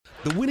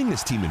The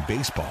winningest team in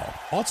baseball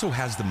also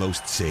has the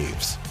most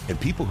saves, and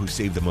people who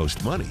save the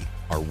most money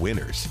are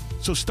winners.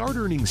 So start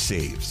earning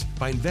saves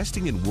by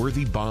investing in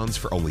worthy bonds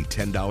for only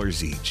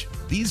 $10 each.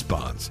 These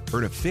bonds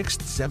earn a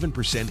fixed 7%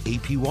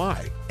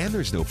 APY, and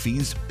there's no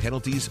fees,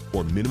 penalties,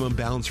 or minimum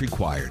balance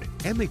required,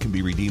 and they can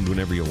be redeemed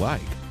whenever you like.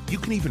 You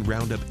can even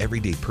round up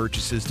everyday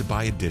purchases to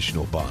buy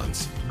additional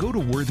bonds. Go to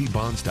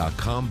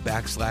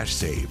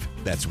worthybonds.com/save.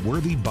 That's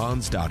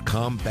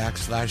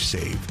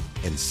worthybonds.com/save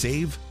and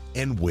save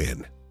and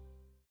win.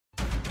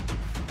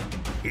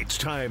 It's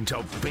time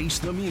to face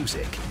the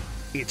music.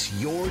 It's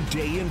your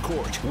day in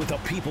court with the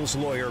people's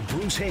lawyer,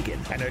 Bruce Hagen,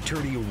 and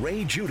attorney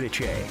Ray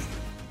Giudice.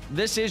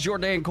 This is Your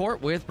Day in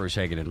Court with Bruce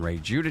Hagen and Ray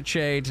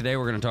Giudice. Today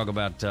we're going to talk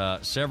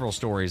about several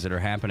stories that are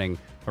happening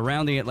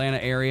around the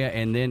Atlanta area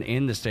and then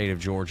in the state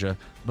of Georgia.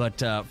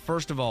 But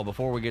first of all,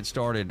 before we get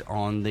started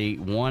on the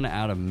one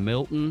out of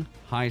Milton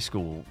High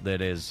School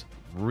that is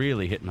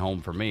really hitting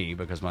home for me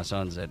because my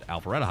son's at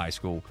Alpharetta High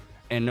School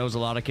and knows a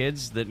lot of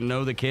kids that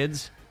know the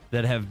kids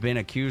that have been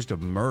accused of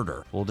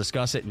murder. We'll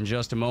discuss it in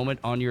just a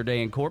moment on Your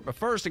Day in Court. But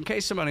first, in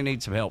case somebody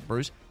needs some help,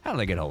 Bruce, how do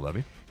they get hold of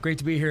you? Great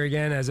to be here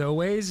again, as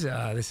always.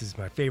 This is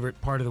my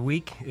favorite part of the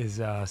week, is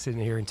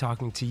sitting here and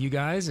talking to you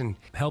guys and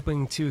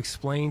helping to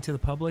explain to the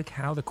public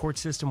how the court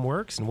system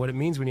works and what it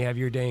means when you have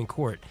your day in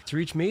court. To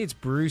reach me, it's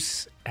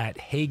Bruce at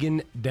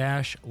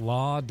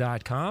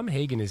Hagen-law.com.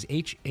 Hagen is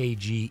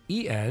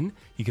Hagen.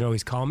 You can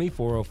always call me,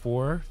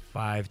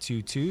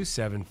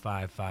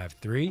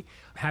 404-522-7553.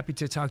 Happy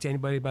to talk to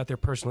anybody about their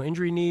personal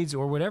injury needs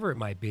or whatever it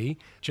might be.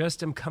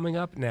 Just am coming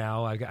up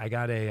now. I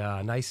got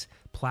a nice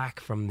plaque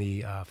from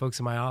the folks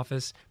in my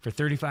office for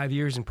 35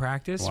 years in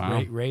practice.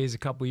 Wow. Ray is a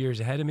couple years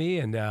ahead of me,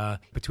 and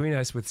between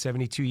us with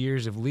 72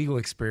 years of legal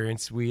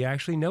experience, we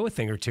actually know a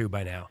thing or two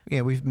by now.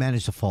 Yeah, we've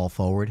managed to fall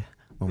forward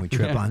when we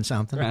trip on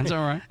something. That's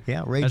all right.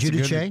 Yeah, Ray That's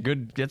Giudice.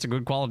 Good. That's a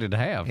good quality to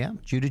have. Yeah,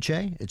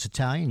 Giudice. It's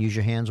Italian. Use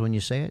your hands when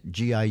you say it.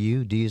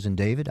 G-I-U, D as in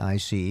David,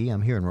 I-C-E.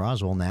 I'm here in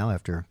Roswell now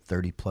after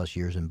 30-plus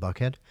years in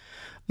Buckhead.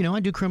 You know,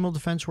 I do criminal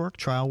defense work,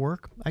 trial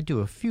work. I do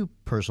a few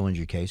personal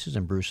injury cases,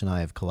 and Bruce and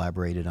I have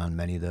collaborated on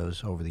many of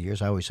those over the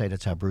years. I always say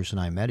that's how Bruce and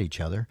I met each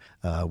other.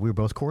 We were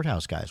both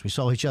courthouse guys. We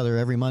saw each other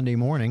every Monday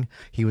morning.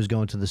 He was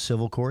going to the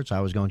civil courts.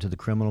 I was going to the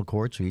criminal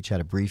courts. We each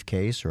had a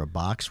briefcase or a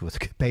box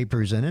with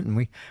papers in it, and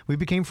we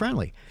became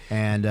friendly.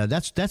 And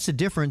that's the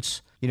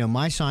difference. You know,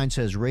 my sign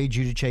says Ray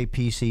Giudice,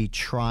 PC,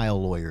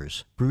 trial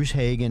lawyers. Bruce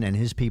Hagen and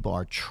his people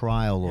are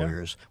trial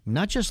lawyers,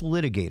 not just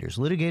litigators.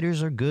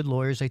 Litigators are good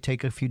lawyers. They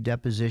take a few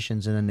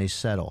depositions and then they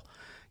settle.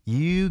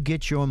 You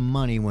get your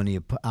money when the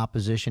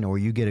opposition, or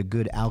you get a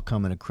good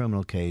outcome in a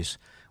criminal case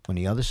when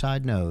the other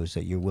side knows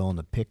that you're willing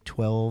to pick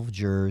 12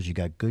 jurors, you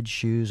got good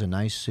shoes, a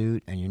nice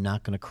suit, and you're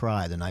not going to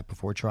cry the night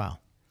before trial.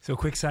 So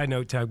quick side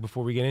note, Tug,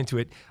 before we get into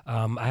it,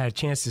 I had a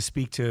chance to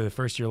speak to the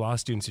first-year law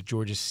students at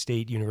Georgia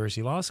State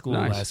University Law School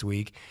last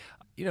week.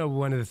 You know,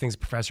 one of the things the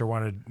professor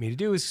wanted me to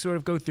do is sort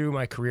of go through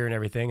my career and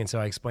everything, and so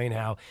I explained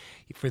how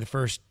for the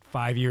first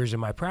 5 years of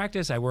my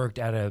practice, I worked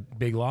at a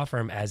big law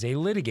firm as a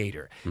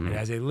litigator. Mm-hmm. And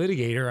as a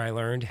litigator, I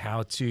learned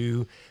how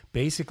to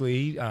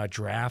basically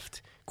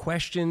draft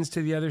questions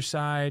to the other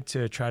side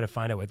to try to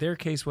find out what their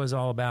case was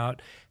all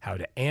about, how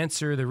to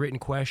answer the written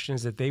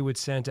questions that they would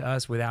send to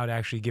us without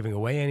actually giving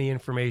away any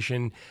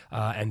information,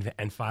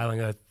 and filing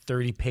a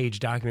 30-page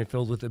document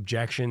filled with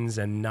objections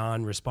and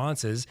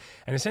non-responses,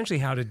 and essentially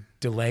how to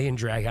delay and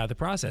drag out the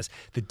process.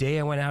 The day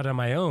I went out on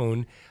my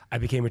own, I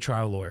became a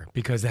trial lawyer,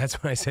 because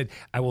that's when I said,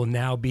 I will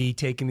now be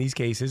taking these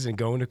cases and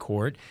going to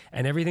court,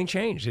 and everything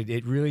changed.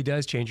 It really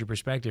does change your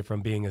perspective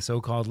from being a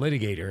so-called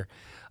litigator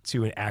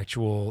to an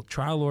actual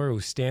trial lawyer who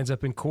stands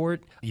up in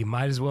court. You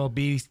might as well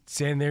be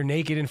standing there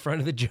naked in front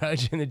of the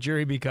judge and the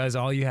jury, because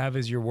all you have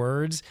is your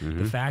words,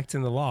 the facts,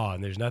 and the law,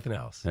 and there's nothing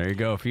else. There you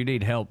go. If you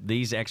need help,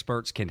 these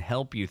experts can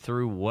help you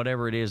through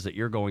whatever it is that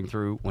you're going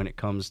through when it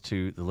comes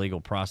to the legal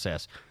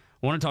process.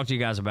 I want to talk to you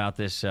guys about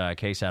this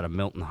case out of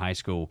Milton High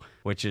School,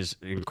 which is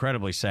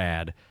incredibly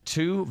sad.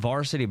 2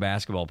 varsity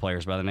basketball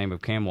players by the name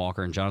of Cam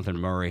Walker and Jonathan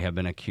Murray have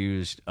been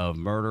accused of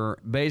murder.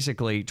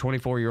 Basically,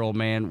 24-year-old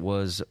man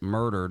was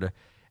murdered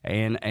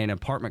in an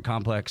apartment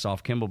complex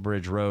off Kimball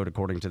Bridge Road,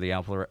 according to the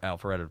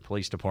Alpharetta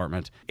Police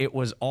Department. It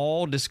was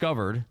all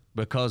discovered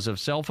because of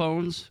cell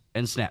phones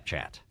and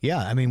Snapchat. Yeah,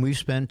 I mean, we've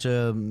spent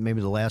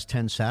maybe the last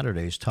 10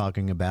 Saturdays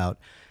talking about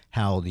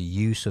how the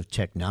use of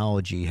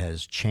technology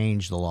has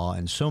changed the law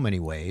in so many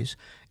ways,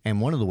 and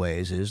one of the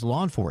ways is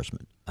law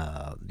enforcement.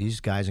 These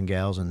guys and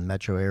gals in the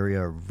metro area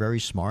are very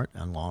smart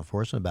on law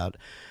enforcement about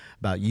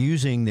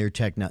using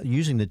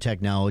the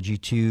technology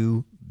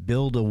to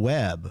build a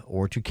web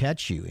or to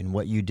catch you in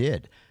what you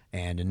did.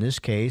 And in this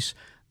case,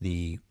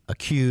 the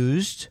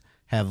accused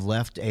have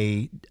left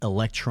a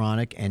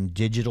electronic and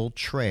digital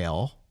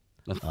trail.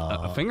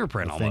 A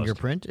fingerprint almost.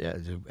 Fingerprint,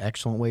 is an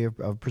excellent way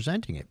of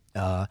presenting it.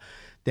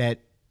 That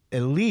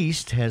at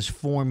least has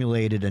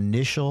formulated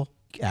initial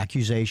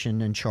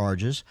accusation and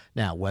charges.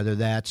 Now, whether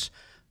that's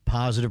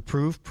positive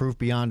proof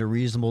beyond a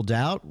reasonable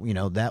doubt, you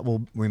know, that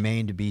will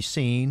remain to be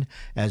seen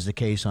as the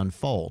case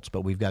unfolds.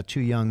 But we've got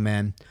 2 young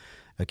men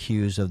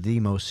accused of the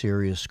most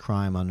serious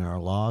crime under our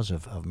laws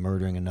of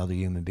murdering another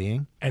human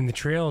being. And the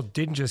trail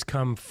didn't just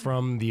come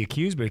from the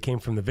accused, but it came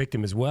from the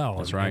victim as well.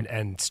 That's right.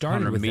 And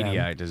started with them.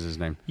 Mediate is his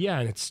name. Yeah,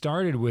 and it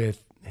started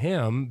with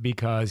him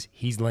because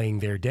he's laying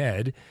there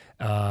dead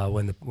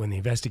when the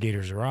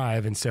investigators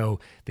arrive, and so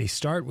they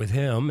start with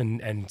him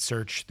and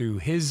search through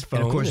his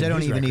phone. And of course, they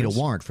don't even need a records.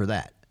 warrant for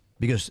that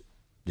because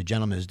the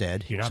gentleman is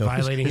dead. You're not so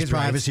violating his his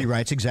privacy rights.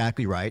 rights.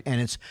 Exactly right,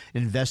 and it's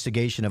an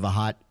investigation of a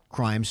hot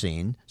crime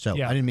scene. So I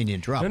didn't mean to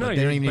interrupt. No, but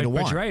they don't even need a but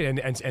warrant. you're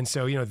right, and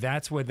so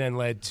that's what then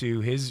led to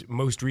his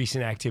most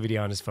recent activity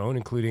on his phone,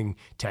 including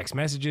text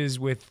messages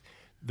with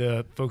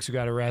the folks who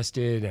got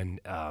arrested and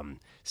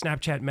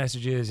Snapchat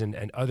messages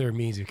and other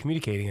means of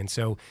communicating. And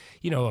so,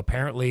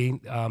 apparently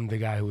the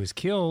guy who was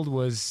killed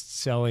was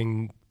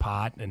selling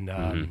pot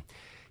and,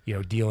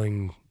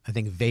 dealing. I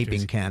think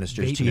vaping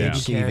canisters, vaping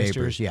THC canisters.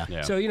 vapors.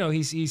 Yeah. So,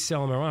 he's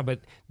selling marijuana,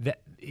 but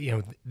that,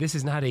 this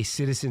is not a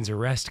citizen's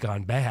arrest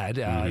gone bad.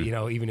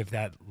 Even if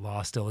that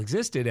law still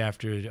existed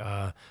after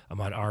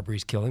Ahmaud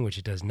Arbery's killing, which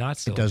it does not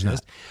still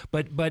exist.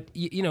 But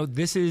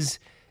this is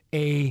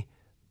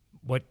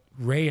what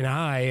Ray and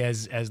I,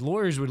 as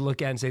lawyers, would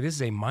look at and say, this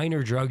is a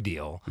minor drug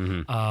deal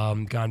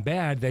gone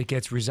bad that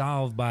gets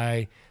resolved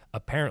by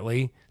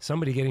apparently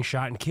somebody getting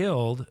shot and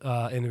killed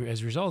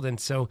as a result. And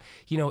so,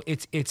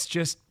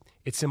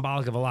 it's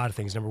symbolic of a lot of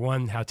things. Number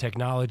one, how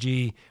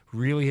technology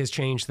really has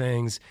changed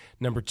things.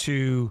 Number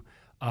two,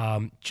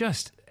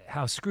 just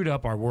how screwed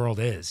up our world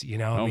is.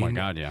 My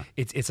God, yeah.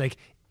 It's like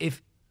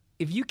if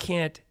you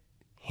can't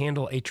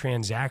handle a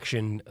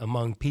transaction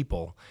among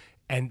people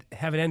and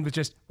have it end with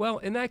just, well,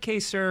 in that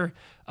case, sir,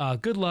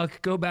 good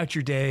luck, go about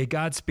your day,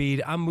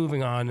 Godspeed, I'm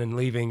moving on and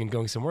leaving and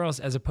going somewhere else,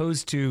 as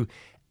opposed to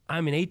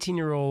I'm an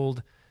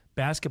 18-year-old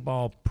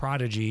basketball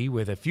prodigy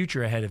with a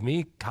future ahead of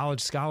me, college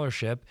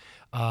scholarship,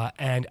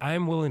 and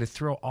I'm willing to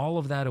throw all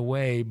of that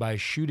away by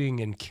shooting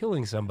and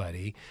killing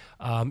somebody.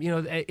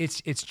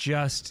 It's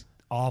just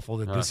awful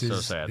that this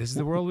is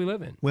the world we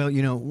live in. Well,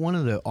 one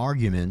of the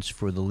arguments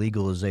for the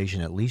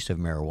legalization, at least of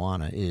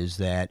marijuana, is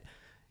that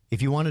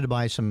if you wanted to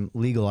buy some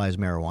legalized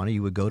marijuana,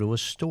 you would go to a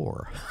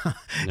store.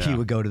 You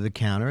would go to the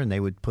counter, and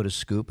they would put a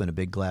scoop in a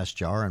big glass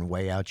jar and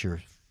weigh out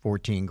your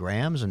 14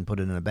 grams and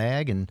put it in a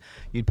bag, and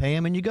you'd pay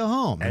them and you go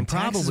home. And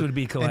taxes would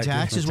be collected. And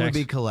taxes would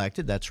be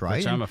collected, that's right.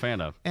 Which I'm a fan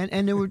of.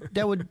 And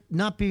that would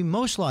not be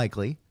most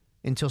likely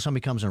until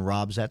somebody comes and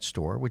robs that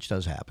store, which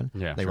does happen.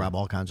 Yeah, they rob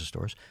all kinds of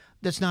stores.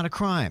 That's not a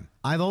crime.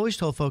 I've always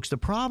told folks the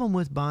problem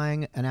with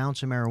buying an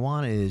ounce of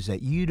marijuana is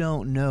that you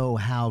don't know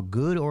how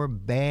good or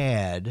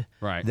bad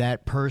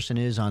that person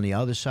is on the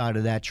other side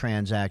of that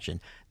transaction.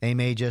 They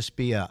may just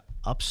be a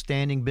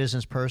upstanding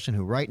business person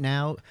who right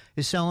now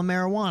is selling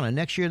marijuana.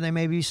 Next year they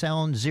may be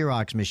selling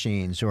Xerox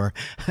machines or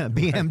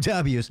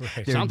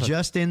BMWs. They're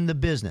just in the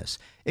business.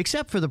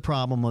 Except for the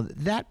problem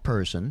of that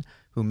person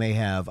who may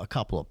have a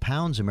couple of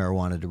pounds of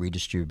marijuana to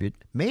redistribute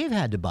may have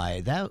had to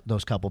buy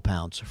those couple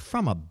pounds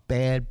from a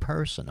bad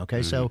person.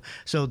 Okay, so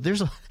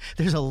there's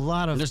a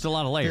lot of layers. There's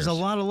a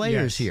lot of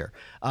layers here.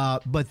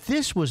 But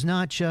this was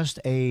not just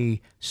a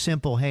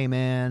simple, hey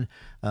man,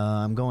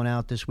 I'm going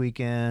out this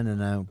weekend and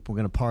we're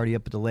going to party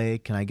up at the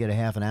lake. Can I get a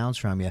half an ounce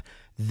from you?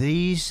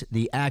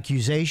 The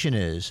accusation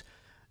is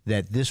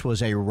that this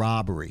was a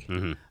robbery,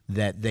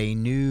 that they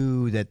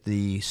knew that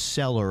the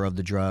seller of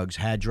the drugs,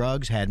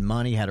 had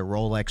money, had a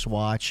Rolex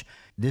watch.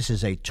 This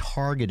is a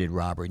targeted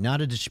robbery, not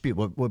a dispute.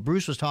 What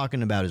Bruce was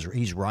talking about is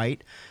he's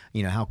right.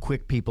 How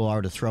quick people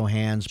are to throw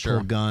hands,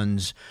 pull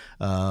guns,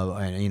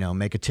 and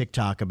make a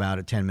TikTok about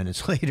it 10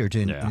 minutes later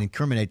to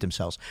incriminate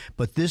themselves.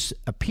 But this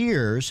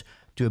appears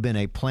to have been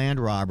a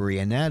planned robbery,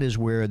 and that is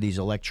where these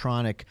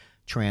electronic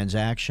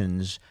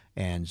transactions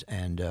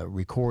and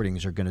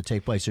recordings are going to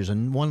take place. There's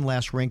one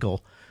last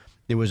wrinkle.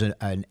 There was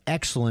an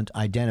excellent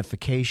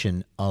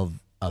identification of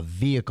a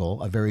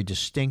vehicle, a very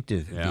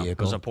distinctive vehicle. It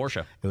was a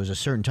Porsche. It was a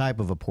certain type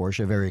of a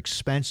Porsche, a very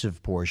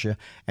expensive Porsche,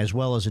 as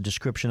well as a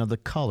description of the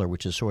color,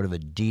 which is sort of a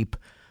deep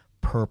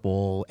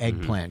purple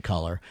eggplant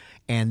color.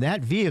 And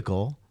that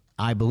vehicle,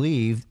 I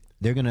believe,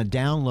 they're going to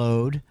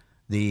download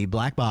the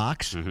black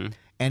box,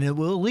 and it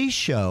will at least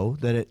show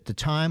that at the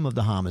time of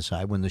the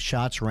homicide, when the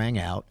shots rang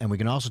out, and we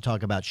can also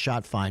talk about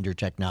shot finder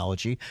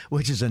technology,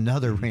 which is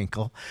another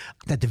wrinkle,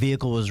 that the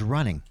vehicle was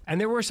running. And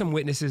there were some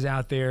witnesses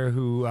out there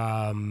who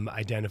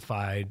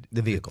identified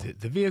the vehicle.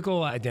 The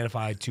vehicle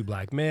identified two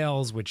black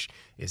males, which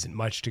isn't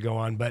much to go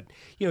on. But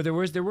there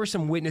were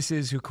some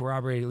witnesses who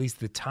corroborated at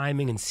least the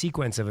timing and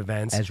sequence of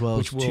events, as well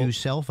as two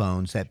cell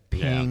phones that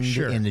pinged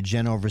in the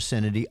general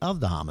vicinity of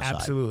the homicide.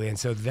 Absolutely, and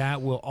so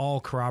that will all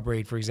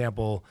corroborate. For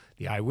example,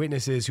 the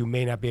eyewitnesses who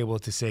may not be able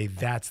to say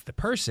that's the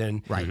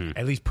person,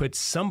 at least put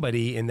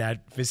somebody in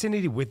that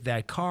vicinity with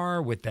that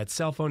car, with that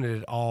cell phone, and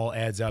it all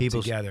adds up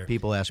together.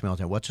 People ask me all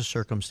the time, what's a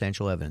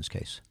circumstantial evidence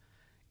case?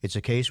 It's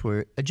a case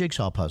where a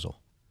jigsaw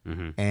puzzle,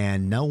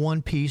 and no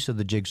one piece of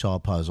the jigsaw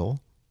puzzle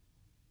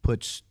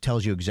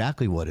tells you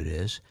exactly what it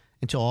is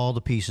until all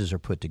the pieces are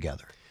put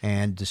together.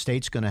 And the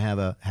state's going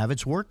to have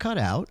its work cut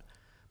out,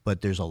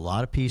 but there's a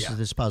lot of pieces of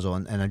this puzzle.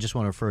 And I just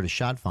want to refer to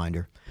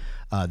ShotFinder.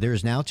 There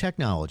is now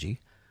technology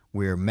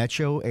where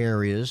metro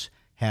areas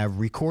have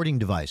recording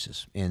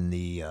devices in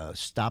the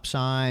stop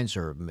signs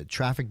or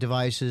traffic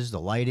devices, the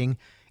lighting,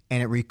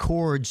 and it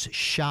records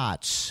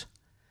shots,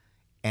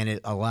 and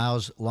it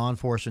allows law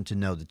enforcement to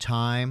know the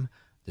time,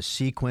 the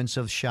sequence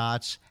of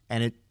shots,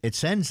 and it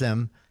sends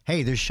them,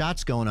 hey, there's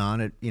shots going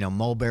on at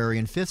Mulberry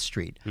and 5th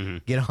Street.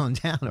 Get on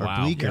down, or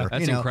Bleecker. Yeah,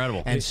 that's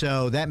incredible. And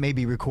so that may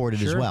be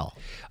recorded as well.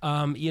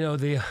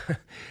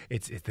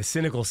 It's the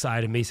cynical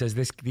side of me says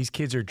these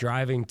kids are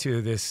driving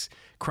to this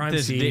crime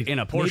scene in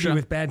a Porsche, maybe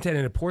with bad intent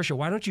in a Porsche.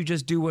 Why don't you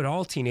just do what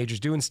all teenagers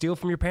do and steal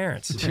from your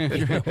parents?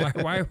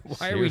 Why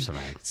are we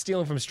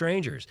stealing from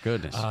strangers?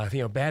 Goodness,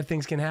 bad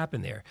things can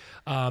happen there.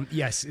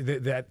 Yes,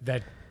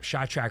 that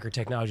shot tracker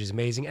technology is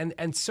amazing,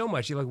 and so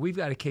much. We've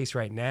got a case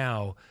right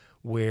now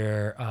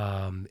where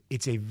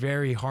it's a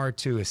very hard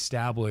to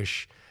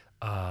establish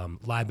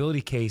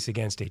liability case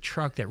against a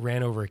truck that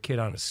ran over a kid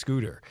on a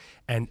scooter.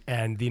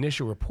 And the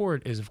initial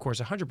report is, of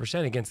course,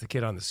 100% against the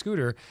kid on the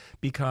scooter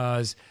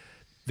because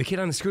the kid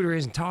on the scooter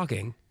isn't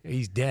talking.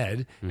 He's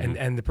dead.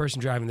 And the person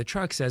driving the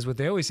truck says what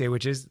they always say,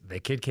 which is the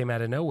kid came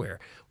out of nowhere.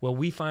 Well,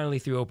 we finally,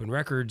 through open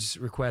records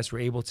requests, were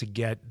able to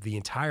get the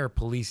entire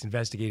police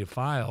investigative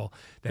file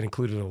that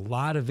included a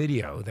lot of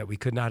video that we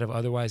could not have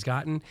otherwise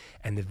gotten.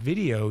 And the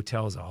video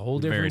tells a whole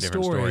different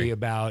story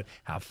about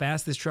how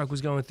fast this truck was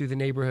going through the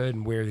neighborhood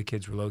and where the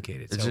kids were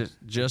located. It's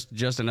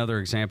just another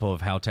example of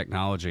how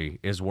technology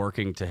is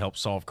working to help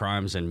solve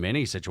crimes in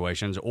many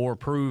situations or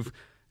prove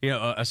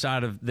a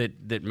side of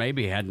that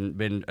maybe hadn't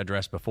been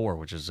addressed before,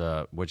 which is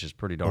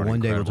pretty darn one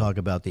incredible. day we'll talk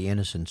about the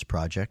Innocence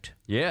Project.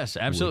 Yes,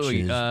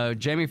 absolutely.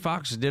 Jamie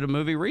Foxx did a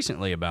movie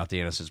recently about the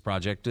Innocence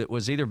Project. It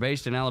was either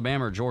based in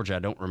Alabama or Georgia. I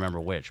don't remember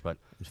which, but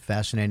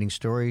fascinating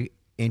story.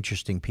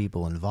 Interesting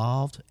people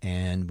involved,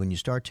 and when you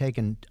start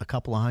taking a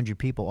couple of hundred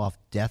people off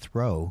death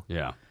row,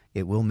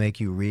 it will make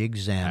you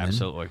re-examine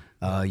absolutely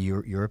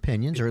your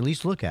opinions, or at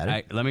least look at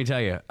it. Let me tell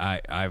you,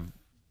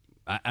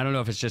 I don't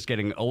know if it's just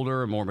getting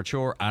older and more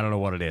mature. I don't know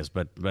what it is,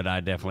 but I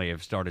definitely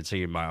have started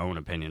seeing my own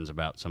opinions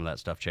about some of that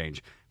stuff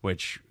change,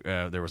 which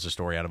there was a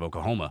story out of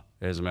Oklahoma,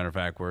 as a matter of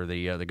fact, where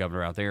the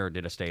governor out there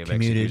did a stay of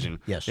execution.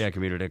 Yes. Yeah,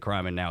 commuted a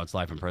crime, and now it's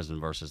life in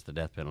prison versus the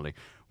death penalty.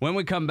 When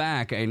we come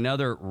back,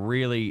 another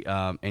really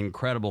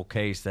incredible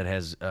case that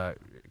has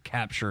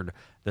captured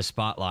the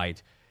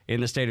spotlight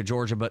in the state of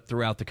Georgia, but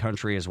throughout the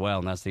country as well,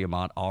 and that's the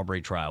Ahmaud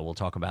Arbery trial. We'll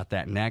talk about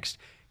that next.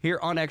 Here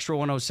on Extra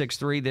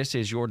 106.3, this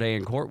is Your Day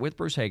in Court with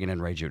Bruce Hagan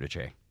and Ray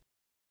Giudice.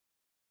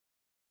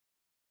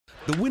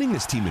 The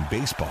winningest team in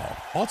baseball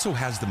also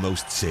has the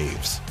most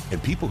saves,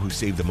 and people who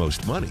save the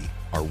most money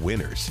are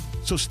winners.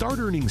 So start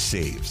earning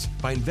saves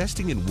by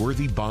investing in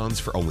worthy bonds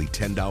for only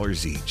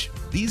 $10 each.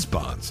 These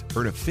bonds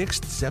earn a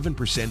fixed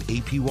 7%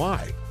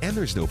 APY, and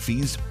there's no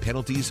fees,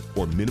 penalties,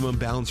 or minimum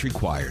balance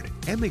required,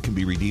 and they can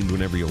be redeemed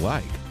whenever you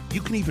like. You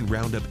can even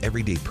round up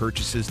everyday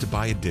purchases to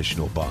buy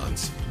additional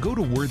bonds. Go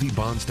to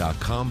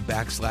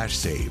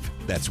worthybonds.com/save.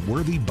 That's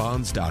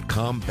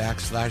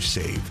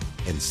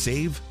worthybonds.com/save and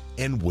save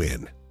and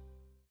win.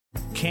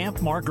 Camp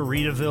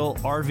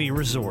Margaritaville RV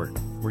Resort,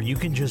 where you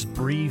can just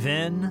breathe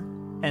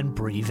in and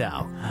breathe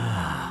out.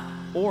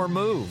 Or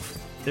move.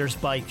 There's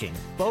biking,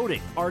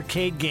 boating,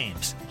 arcade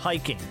games,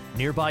 hiking,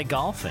 nearby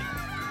golfing.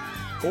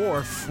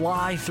 Or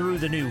fly through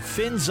the new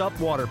Fins Up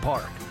Water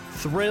Park.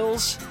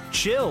 Thrills,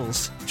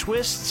 chills,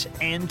 twists,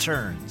 and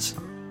turns.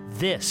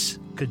 This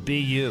could be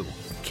you.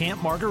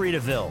 Camp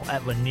Margaritaville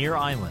at Lanier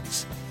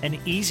Islands, an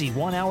easy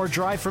 1-hour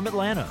drive from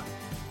Atlanta.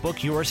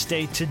 Book your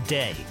stay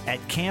today at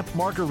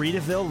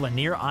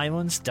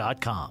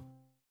campmargaritaville.lanierislands.com.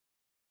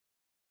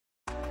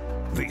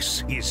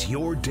 This is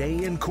Your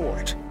Day in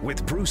Court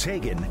with Bruce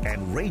Hagan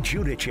and Ray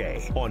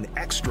Giudice on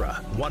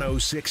Extra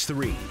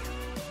 106.3.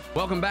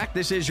 Welcome back.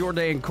 This is Your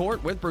Day in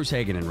Court with Bruce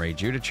Hagan and Ray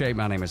Giudice.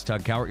 My name is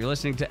Tug Cowart. You're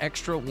listening to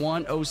Extra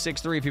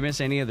 106.3. If you miss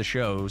any of the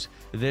shows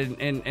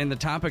and the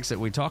topics that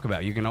we talk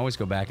about, you can always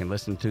go back and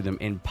listen to them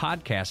in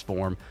podcast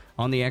form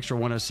on the Extra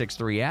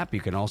 106.3 app. You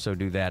can also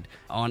do that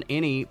on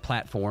any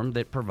platform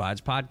that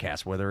provides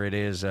podcasts, whether it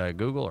is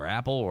Google or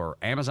Apple or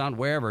Amazon,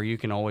 wherever. You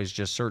can always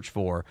just search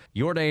for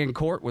Your Day in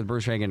Court with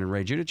Bruce Hagan and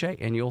Ray Giudice,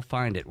 and you'll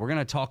find it. We're going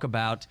to talk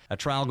about a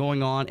trial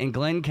going on in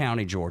Glenn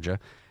County, Georgia.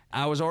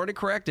 I was already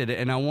corrected,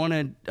 and I want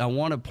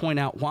to point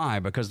out why,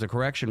 because the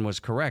correction was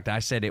correct. I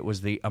said it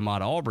was the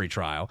Ahmaud Arbery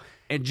trial,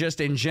 and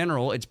just in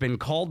general, it's been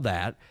called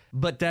that,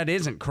 but that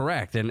isn't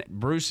correct. And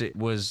Bruce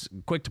was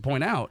quick to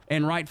point out,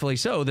 and rightfully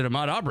so, that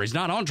Ahmaud Arbery's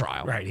not on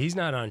trial. Right, he's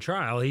not on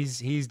trial.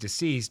 He's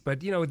deceased.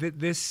 But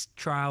this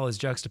trial is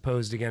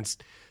juxtaposed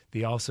against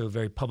the also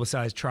very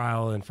publicized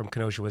trial from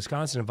Kenosha,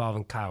 Wisconsin,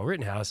 involving Kyle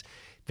Rittenhouse.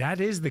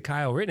 That is the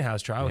Kyle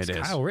Rittenhouse trial.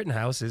 Kyle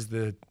Rittenhouse is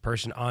the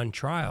person on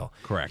trial.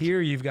 Correct.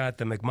 Here you've got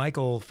the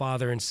McMichael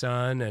father and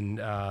son, and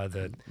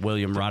the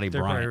William Roddy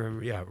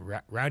Bryant.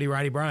 Rowdy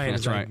Roddy Bryant.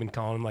 That's as right. I've been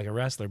calling him like a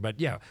wrestler. But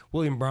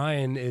William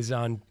Bryan is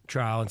on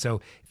trial, and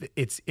so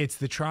it's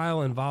the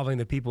trial involving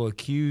the people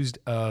accused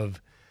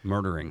of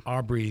murdering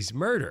Arbery's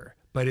murder.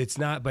 but it's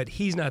not. But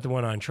he's not the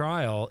one on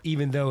trial,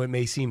 even though it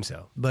may seem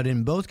so. But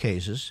in both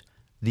cases,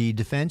 the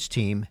defense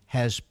team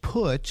has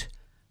put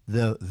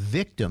the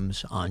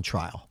victims on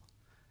trial.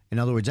 In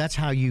other words, that's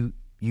how you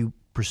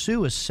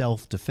pursue a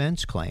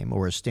self-defense claim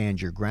or a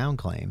stand-your-ground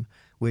claim,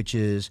 which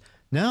is,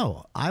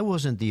 no, I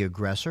wasn't the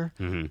aggressor.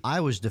 I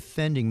was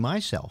defending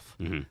myself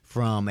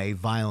from a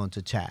violent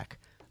attack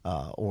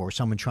or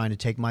someone trying to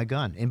take my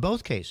gun. In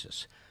both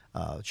cases,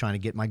 trying to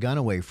get my gun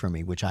away from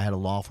me, which I had a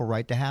lawful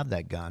right to have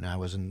that gun. I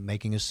was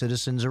making a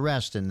citizen's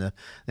arrest in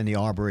the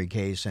Arbery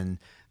case, and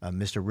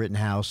Mr.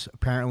 Rittenhouse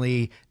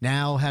apparently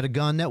now had a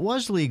gun that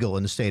was legal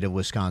in the state of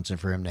Wisconsin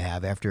for him to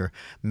have after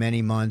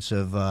many months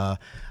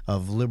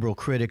of liberal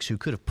critics who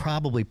could have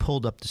probably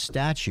pulled up the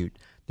statute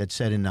that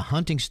said in a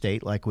hunting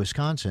state like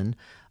Wisconsin,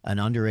 an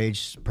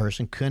underage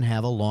person couldn't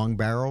have a long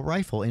barrel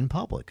rifle in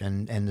public,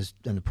 and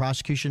the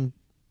prosecution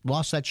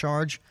lost that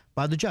charge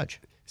by the judge.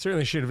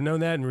 Certainly should have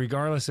known that, and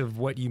regardless of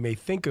what you may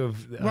think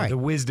of the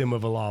wisdom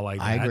of a law like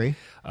that, I agree,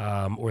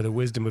 or the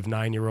wisdom of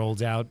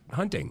 9-year-olds out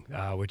hunting,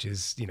 which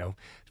is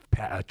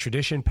a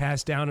tradition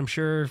passed down, I'm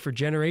sure, for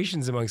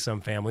generations among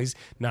some families,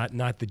 not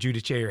the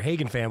Giudice or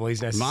Hagen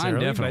families necessarily.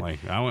 Mine definitely.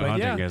 I went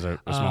hunting as a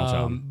small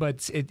child.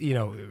 But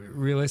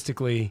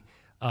realistically,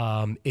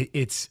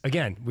 it's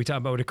again, we talk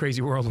about what a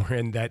crazy world we're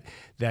in.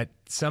 That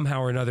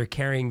somehow or another,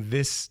 carrying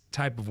this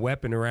type of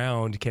weapon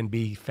around can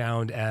be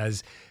found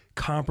as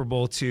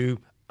comparable to,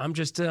 I'm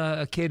just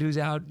a kid who's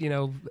out,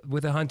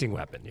 with a hunting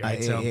weapon.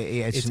 Right? So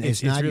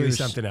it's not really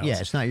something else. Yeah,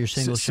 it's not your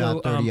single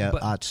shot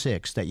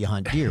 30-06 that you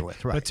hunt deer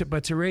with, right?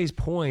 But to Ray's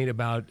point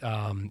about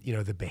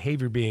the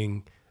behavior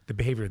being the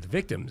behavior of the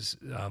victims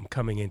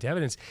coming into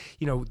evidence,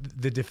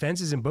 the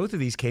defenses in both of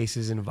these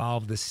cases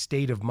involve the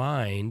state of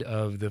mind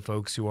of the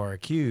folks who are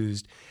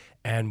accused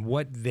and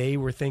what they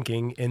were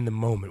thinking in the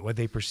moment, what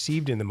they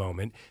perceived in the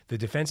moment. The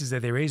defenses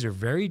that they raise are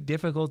very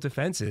difficult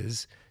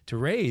defenses to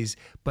raise,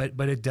 but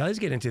it does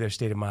get into their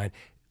state of mind.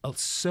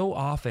 So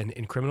often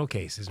in criminal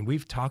cases, and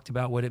we've talked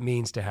about what it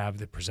means to have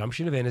the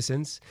presumption of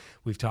innocence.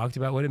 We've talked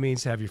about what it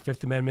means to have your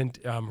Fifth Amendment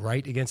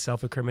right against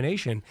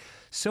self-incrimination.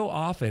 So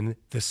often,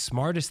 the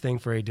smartest thing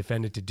for a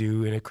defendant to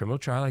do in a criminal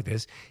trial like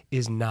this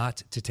is not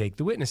to take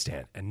the witness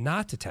stand and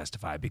not to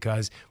testify,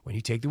 because when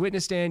you take the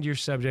witness stand, you're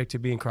subject to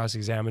being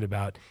cross-examined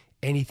about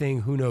anything,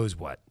 who knows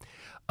what.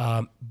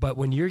 But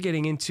when you're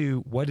getting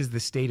into what is the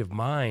state of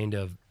mind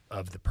of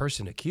the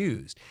person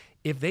accused,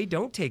 if they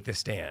don't take the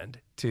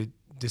stand to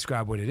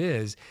describe what it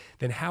is,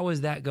 then how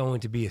is that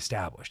going to be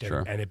established?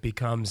 Sure. And it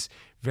becomes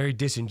very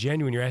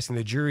disingenuous when you're asking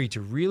the jury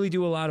to really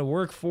do a lot of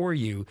work for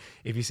you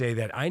if you say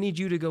that I need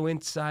you to go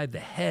inside the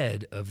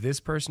head of this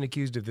person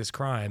accused of this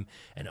crime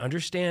and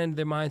understand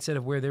their mindset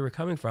of where they were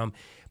coming from,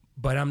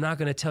 but I'm not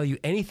going to tell you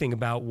anything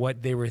about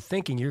what they were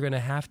thinking. You're going to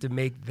have to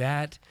make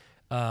that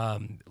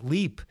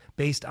leap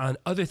based on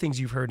other things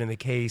you've heard in the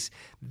case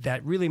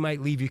that really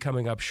might leave you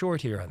coming up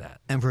short here on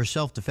that. And for a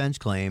self-defense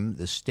claim,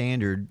 the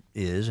standard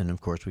is, and of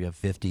course we have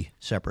 50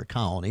 separate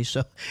colonies,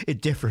 so it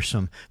differs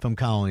from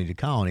colony to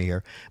colony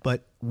here,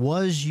 but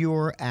was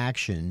your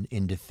action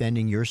in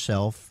defending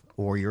yourself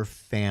or your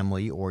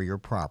family or your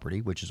property,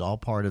 which is all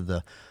part of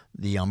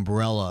the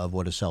umbrella of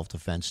what a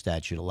self-defense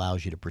statute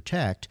allows you to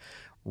protect,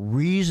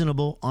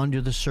 reasonable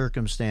under the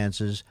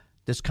circumstances?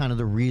 That's kind of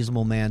the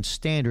reasonable man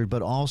standard,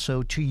 but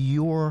also to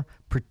your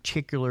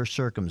particular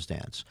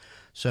circumstance.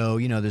 So,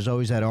 there's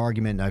always that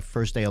argument. My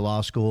first day of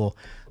law school,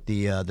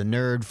 the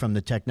nerd from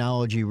the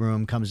technology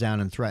room comes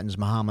down and threatens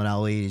Muhammad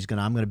Ali.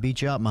 I'm going to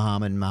beat you up,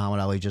 Muhammad. And Muhammad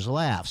Ali just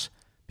laughs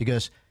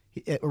because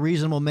a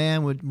reasonable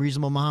man with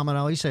reasonable Muhammad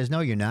Ali says,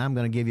 no, you're not. I'm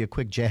going to give you a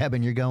quick jab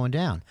and you're going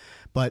down.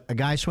 But a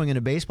guy swinging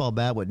a baseball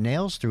bat with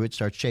nails through it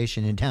starts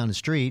chasing you down the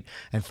street,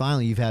 and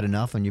finally you've had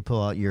enough and you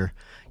pull out your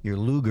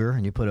Luger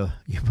and you put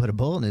a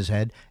bullet in his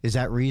head. Is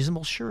that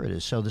reasonable? Sure it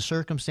is. So the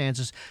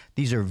circumstances,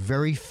 these are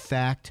very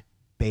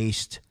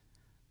fact-based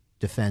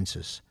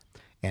defenses.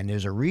 And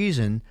there's a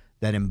reason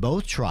that in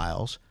both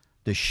trials,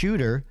 the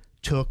shooter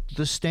took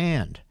the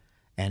stand.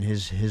 And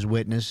his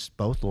witness,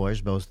 both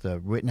lawyers, both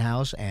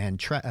Rittenhouse and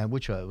Travis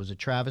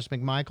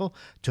McMichael,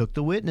 took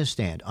the witness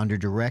stand under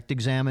direct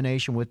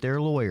examination with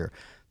their lawyer.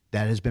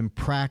 That has been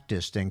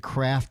practiced and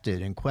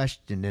crafted and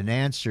questioned and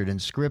answered and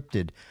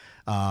scripted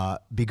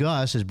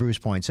because, as Bruce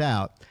points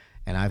out,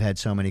 and I've had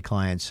so many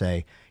clients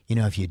say,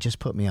 if you just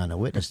put me on the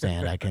witness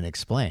stand, I can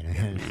explain.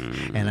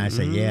 And I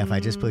say, yeah, if I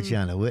just put you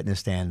on the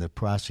witness stand, the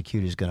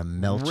prosecutor's going to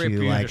melt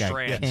you like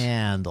a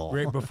candle.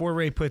 Ray, before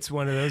Ray puts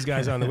one of those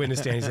guys on the witness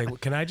stand, he's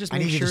like, can I just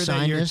make sure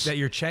that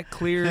your check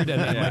cleared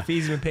and that my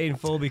fees have been paid in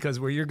full, because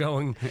where you're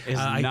going is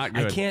not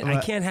good.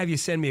 I can't have you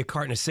send me a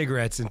carton of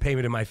cigarettes and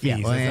payment of my fees.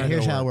 Yeah, well, and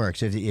here's how it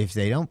works. If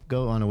they don't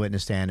go on a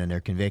witness stand and they're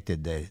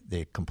convicted,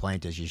 the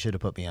complaint is you should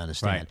have put me on the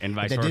stand. Right, and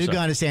vice versa. versa. They do go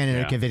on the stand and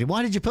they're convicted.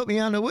 Why did you put me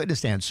on the witness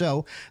stand?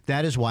 So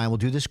that is why, and we'll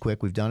do this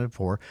quick, we've done it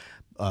before,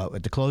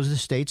 at the close of the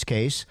state's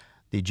case,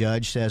 The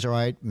judge says, all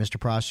right,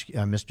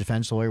 Mr.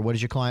 Defense Lawyer, what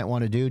does your client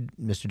want to do?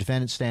 Mr.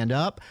 Defendant, stand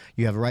up.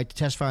 You have a right to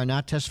testify or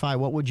not testify.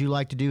 What would you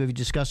like to do? Have you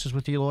discussed this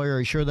with your lawyer? Are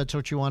you sure that's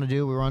what you want to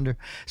do?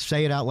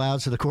 Say it out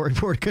loud so the court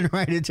reporter can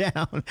write it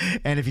down.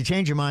 And if you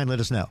change your mind, let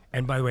us know.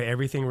 And by the way,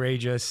 everything Ray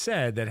just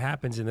said that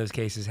happens in those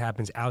cases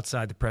happens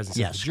outside the presence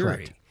of the jury.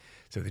 Correct.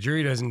 So the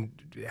jury doesn't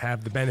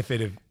have the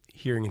benefit of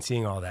hearing and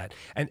seeing all that.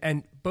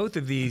 And both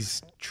of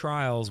these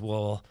trials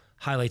will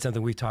highlight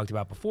something we've talked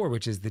about before,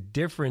 which is the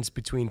difference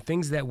between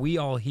things that we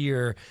all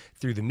hear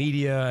through the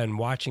media and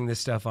watching this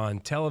stuff on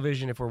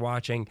television if we're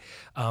watching,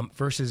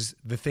 versus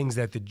the things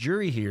that the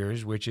jury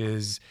hears, which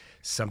is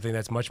something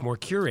that's much more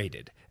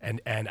curated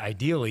and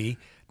ideally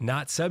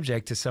not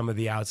subject to some of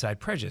the outside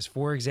prejudice.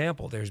 For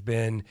example, there's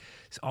been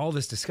all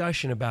this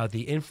discussion about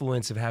the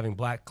influence of having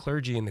black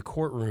clergy in the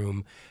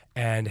courtroom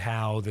and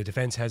how the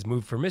defense has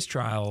moved for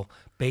mistrial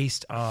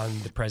based on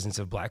the presence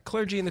of black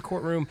clergy in the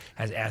courtroom,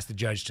 has asked the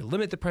judge to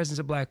limit the presence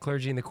of black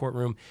clergy in the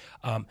courtroom,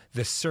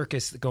 the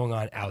circus going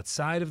on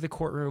outside of the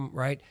courtroom,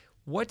 right?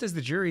 What does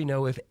the jury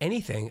know, if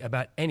anything,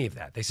 about any of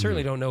that? They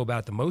certainly don't know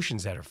about the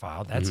motions that are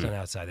filed. That's done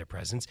outside their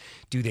presence.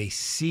 Do they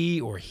see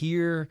or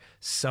hear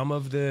some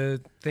of the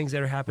things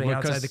that are happening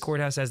outside the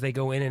courthouse as they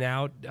go in and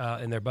out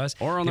in their bus?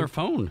 Or on their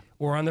phone.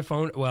 Or on their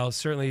phone. Well,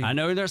 certainly. I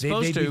know they're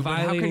supposed they'd to, be but how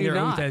violating can you their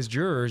not? oath as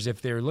jurors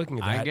if they're looking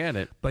at that. I get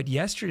it. But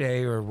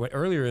yesterday or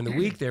earlier in the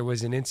week, there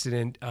was an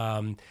incident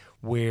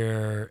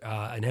where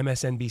an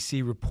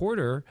MSNBC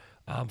reporter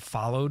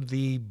followed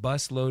the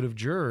busload of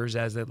jurors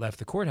as it left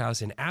the courthouse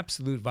in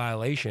absolute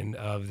violation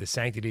of the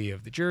sanctity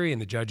of the jury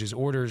and the judge's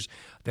orders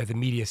that the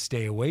media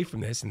stay away from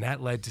this. And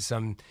that led to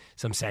some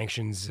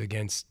sanctions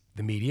against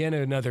the media and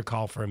another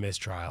call for a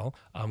mistrial.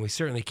 We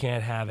certainly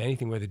can't have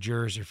anything where the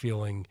jurors are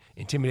feeling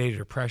intimidated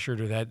or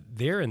pressured or that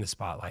they're in the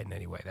spotlight in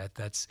any way.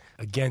 That's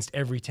against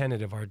every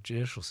tenet of our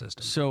judicial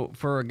system. So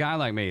for a guy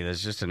like me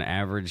that's just an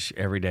average,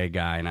 everyday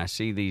guy, and I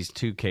see these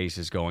two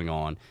cases going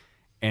on,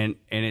 and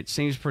it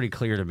seems pretty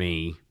clear to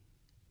me,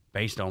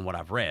 based on what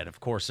I've read. Of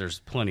course,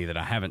 there's plenty that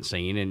I haven't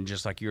seen, and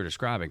just like you're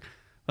describing.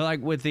 But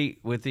like with the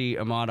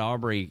Ahmaud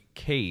Arbery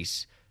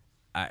case,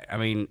 I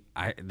mean,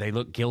 they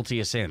look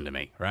guilty as sin to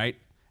me, right?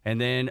 And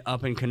then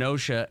up in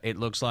Kenosha, it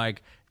looks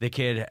like the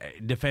kid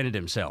defended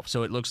himself.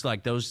 So it looks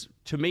like those,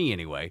 to me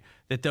anyway,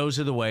 that those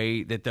are the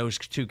way that those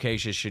two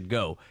cases should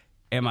go.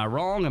 Am I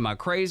wrong? Am I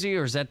crazy?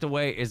 Or is that the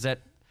way,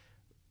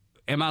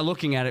 am I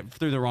looking at it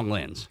through the wrong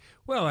lens?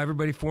 Well,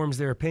 everybody forms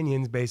their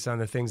opinions based on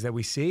the things that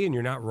we see, and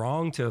you're not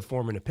wrong to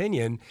form an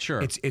opinion.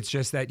 Sure. It's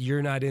just that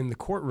you're not in the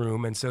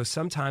courtroom, and so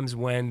sometimes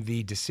when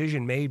the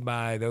decision made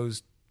by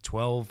those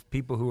 12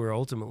 people who are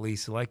ultimately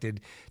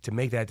selected to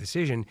make that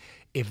decision,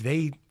 if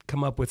they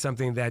come up with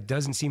something that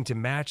doesn't seem to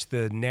match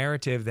the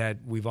narrative that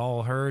we've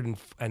all heard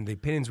and the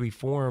opinions we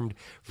formed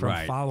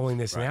from following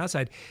this on the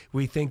outside,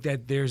 we think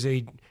that there's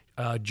a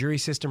jury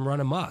system run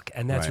amok,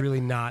 and that's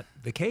really not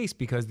the case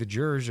because the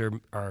jurors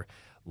are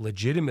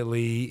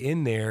legitimately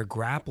in there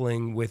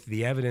grappling with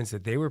the evidence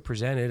that they were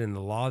presented and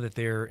the law that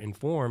they're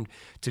informed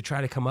to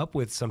try to come up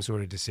with some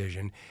sort of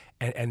decision.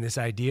 And this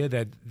idea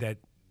that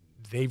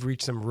they've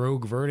reached some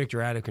rogue verdict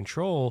or out of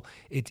control,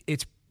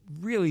 it's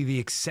really the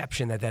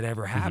exception that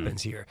ever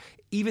happens here,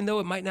 even though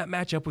it might not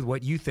match up with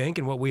what you think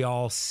and what we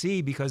all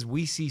see, because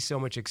we see so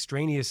much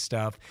extraneous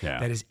stuff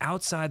that is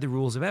outside the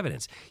rules of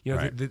evidence. You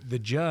know, the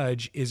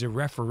judge is a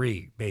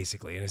referee,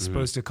 basically, and is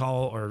supposed to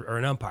call, or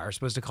an umpire,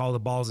 supposed to call the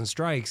balls and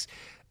strikes,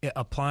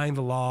 applying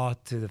the law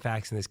to the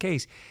facts in this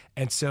case.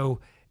 And so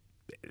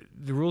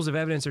the rules of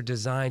evidence are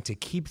designed to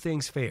keep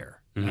things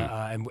fair.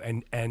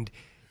 And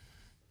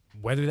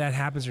whether that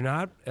happens or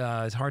not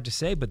is hard to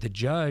say, but the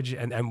judge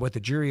and what the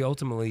jury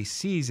ultimately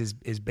sees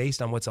is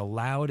based on what's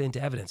allowed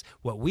into evidence.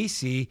 What we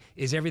see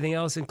is everything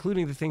else,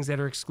 including the things that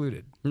are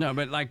excluded. No,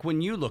 but like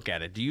when you look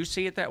at it, do you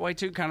see it that way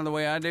too, kind of the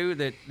way I do,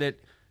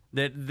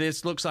 that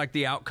this looks like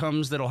the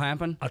outcomes that'll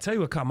happen? I'll tell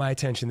you what caught my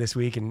attention this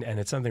week, and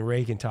it's something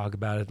Ray can talk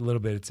about a little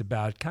bit. It's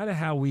about kind of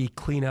how we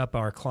clean up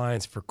our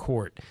clients for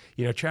court.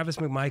 You know, Travis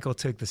McMichael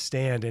took the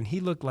stand, and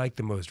he looked like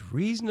the most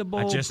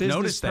reasonable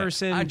business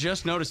person. I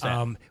just noticed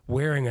that.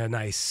 Wearing a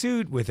nice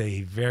suit with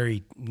a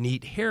very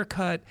neat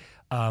haircut.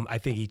 I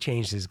think he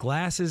changed his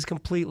glasses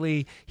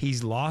completely.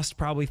 He's lost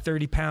probably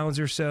 30 pounds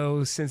or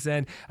so since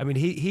then. I mean,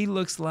 he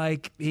looks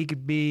like he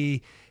could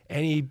be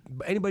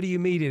anybody you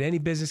meet at any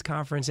business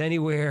conference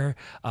anywhere.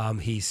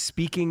 He's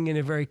speaking in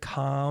a very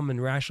calm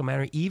and rational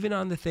manner, even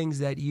on the things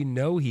that you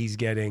know he's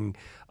getting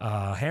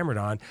hammered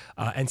on,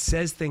 and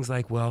says things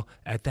like, well,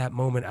 at that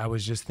moment I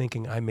was just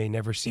thinking I may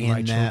never see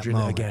my children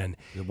again.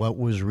 What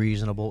was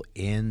reasonable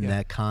in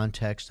that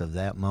context of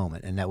that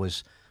moment, and that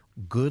was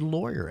good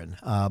lawyering.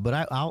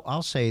 But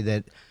I'll say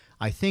that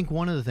I think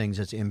one of the things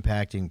that's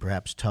impacting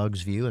perhaps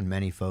Tug's view and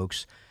many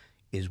folks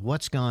is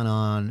what's gone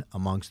on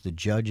amongst the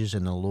judges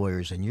and the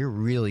lawyers, and you're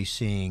really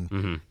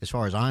seeing, as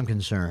far as I'm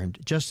concerned,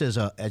 just as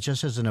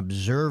an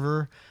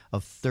observer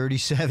of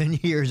 37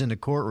 years in the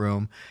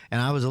courtroom, and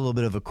I was a little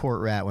bit of a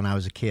court rat when I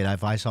was a kid.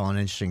 If I saw an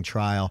interesting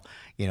trial,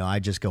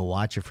 I'd just go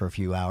watch it for a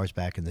few hours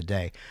back in the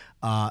day.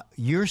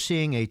 You're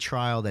seeing a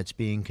trial that's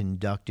being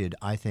conducted,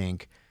 I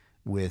think,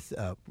 with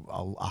a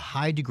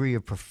high degree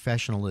of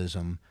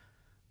professionalism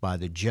by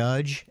the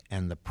judge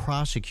and the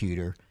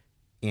prosecutor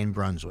in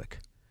Brunswick.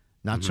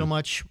 Not so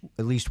much,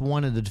 at least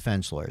one of the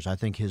defense lawyers. I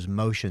think his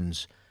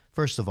motions,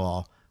 first of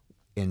all,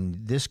 in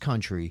this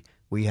country,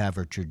 we have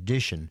a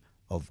tradition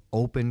of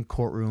open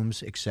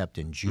courtrooms except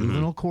in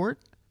juvenile court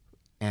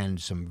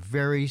and some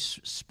very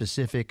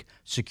specific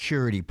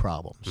security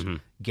problems,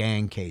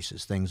 gang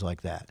cases, things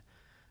like that.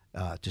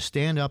 To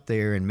stand up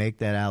there and make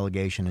that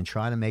allegation and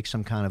try to make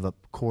some kind of a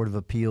court of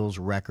appeals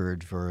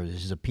record for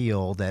his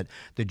appeal that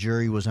the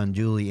jury was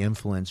unduly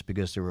influenced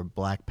because there were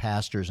black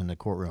pastors in the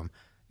courtroom.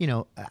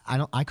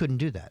 I couldn't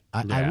do that.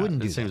 I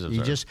wouldn't do that.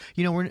 You just,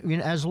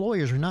 as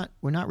lawyers,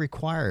 we're not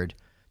required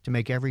to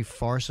make every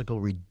farcical,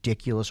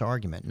 ridiculous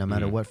argument, no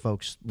matter what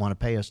folks want to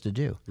pay us to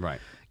do.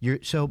 Right.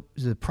 So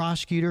the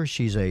prosecutor,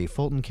 she's a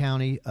Fulton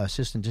County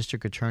assistant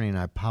district attorney, and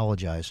I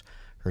apologize,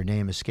 her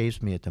name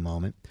escapes me at the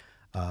moment,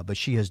 but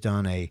she has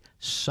done a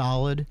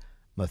solid,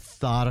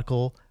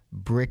 methodical,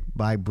 brick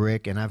by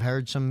brick, and I've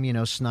heard some,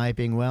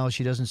 sniping. Well,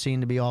 she doesn't seem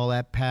to be all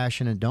that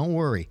passionate. Don't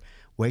worry.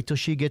 Wait till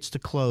she gets to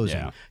closing.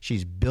 Yeah.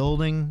 She's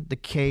building the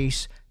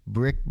case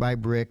brick by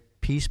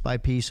brick, piece by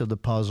piece of the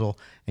puzzle,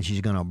 and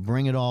she's going to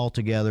bring it all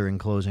together in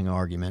closing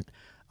argument.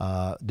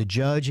 The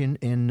judge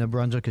in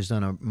Brunswick has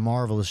done a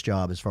marvelous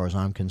job as far as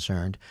I'm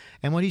concerned.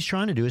 And what he's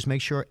trying to do is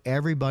make sure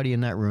everybody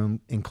in that room,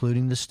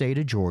 including the state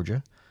of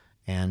Georgia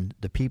and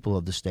the people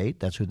of the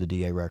state, that's who the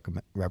DA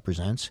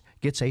represents,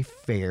 gets a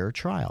fair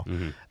trial.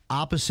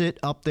 Opposite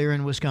up there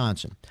in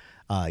Wisconsin.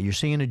 You're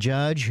seeing a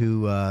judge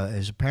who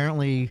is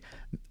apparently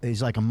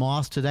he's like a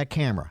moth to that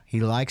camera. He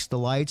likes the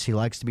lights. He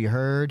likes to be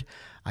heard.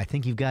 I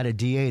think you've got a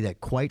DA that,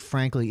 quite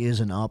frankly,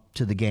 isn't up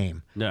to the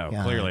game. No,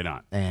 clearly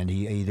not. And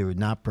he either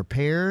not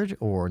prepared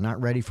or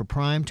not ready for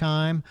prime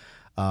time.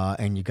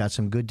 And you've got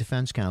some good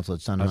defense counsel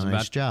that's done a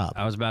nice job.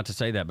 I was about to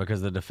say that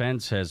because the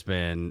defense has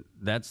been,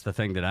 that's the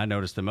thing that I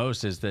noticed the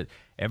most is that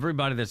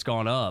everybody that's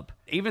gone up,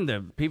 even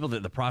the people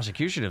that the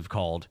prosecution have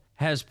called,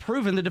 has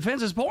proven the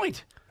defense's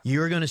point.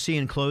 You're going to see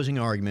in closing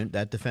argument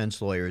that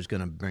defense lawyer is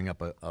going to bring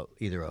up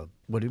either a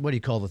what do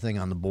you call the thing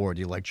on the board,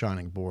 the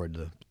electronic board,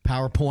 the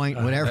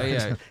PowerPoint, whatever.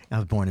 Yeah. I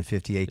was born in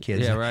 '58,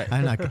 kids. Yeah, right.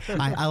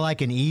 I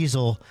like an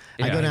easel.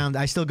 Yeah. I go down.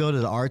 I still go to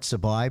the art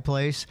supply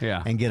place.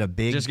 Yeah. And get a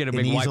big easel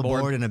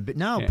whiteboard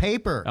and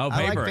paper. Oh, paper.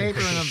 I like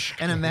paper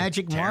and a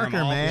magic marker,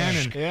 man.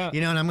 And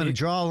and I'm going to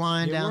draw a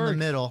line down the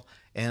middle,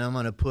 and I'm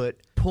going to put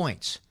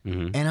points,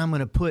 and I'm going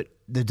to put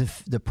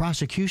the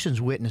prosecution's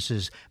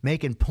witnesses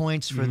making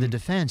points for the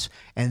defense,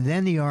 and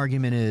then the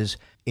argument is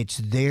it's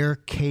their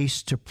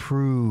case to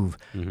prove.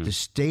 The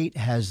state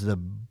has the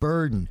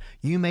burden.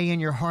 You may in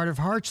your heart of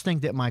hearts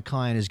think that my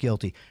client is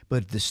guilty,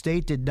 but the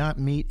state did not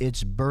meet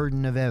its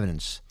burden of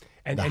evidence.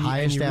 And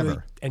highest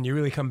ever. And you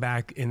really come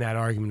back in that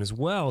argument as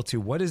well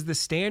to what is the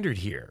standard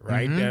here,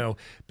 right?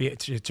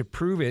 To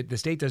prove it, the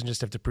state doesn't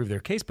just have to prove their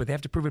case, but they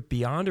have to prove it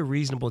beyond a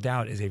reasonable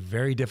doubt is a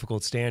very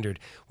difficult standard.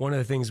 One of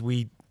the things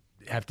we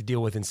have to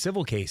deal with in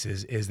civil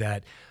cases is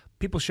that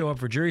people show up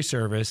for jury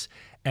service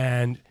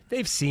and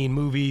they've seen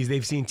movies,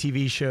 they've seen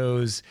TV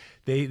shows,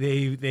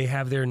 they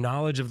have their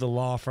knowledge of the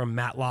law from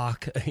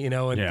Matlock, and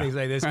things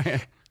like this.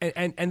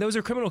 And those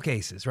are criminal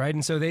cases, right?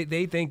 And so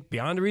they think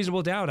beyond a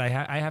reasonable doubt, I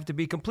have to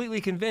be completely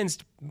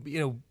convinced,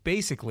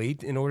 basically,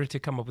 in order to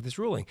come up with this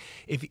ruling.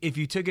 If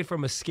you took it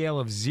from a scale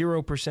of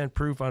 0%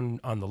 proof on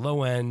the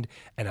low end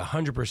and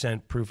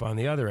 100% proof on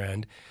the other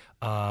end,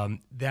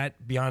 that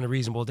beyond a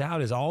reasonable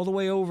doubt is all the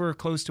way over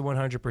close to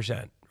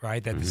 100%.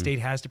 Right, that the state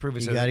has to prove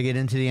it. You got to get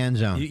into the end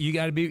zone. You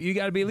got to be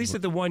at least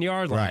at the 1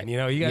 yard line.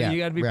 Right. You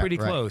got to be pretty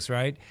close,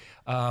 right?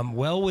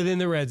 Well within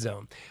the red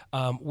zone.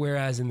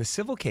 Whereas in the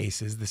civil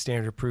cases, the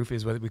standard of proof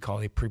is what we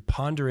call a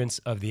preponderance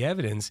of the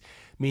evidence,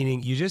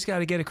 meaning you just got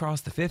to get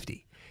across the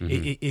 50.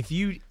 If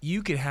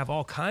you could have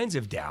all kinds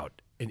of doubt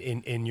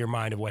in your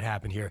mind of what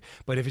happened here.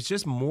 But if it's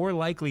just more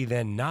likely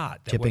than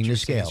not that tipping the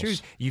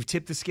scales, you've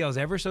tipped the scales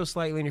ever so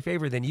slightly in your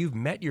favor, then you've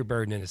met your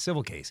burden in a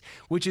civil case,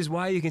 which is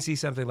why you can see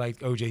something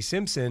like O.J.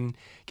 Simpson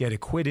get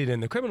acquitted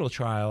in the criminal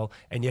trial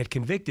and yet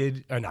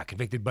not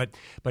convicted,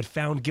 but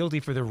found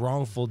guilty for the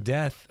wrongful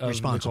death of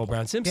Nicole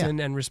Brown Simpson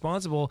and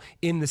responsible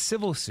in the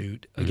civil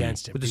suit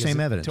against him. With the same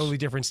evidence. Totally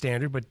different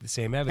standard, but the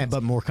same evidence.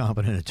 But more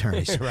competent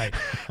attorneys. Right.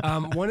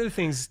 One of the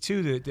things,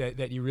 too,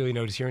 that you really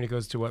notice here, and it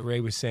goes to what Ray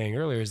was saying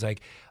earlier, is like,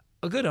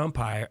 a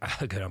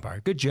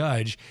good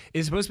judge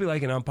is supposed to be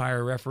like an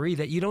umpire or referee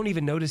that you don't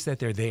even notice that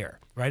they're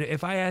there, right?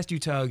 If I asked you,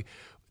 Tug,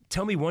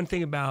 tell me one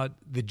thing about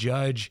the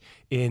judge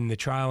in the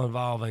trial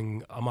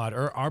involving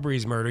Ahmaud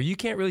Arbery's murder. You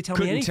can't really tell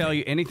me anything. Couldn't tell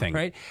you anything.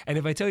 Right? And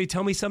if I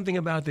tell me something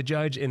about the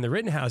judge in the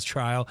Rittenhouse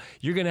trial,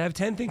 you're going to have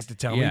 10 things to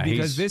tell me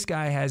because this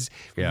guy has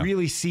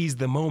really seized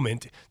the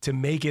moment to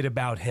make it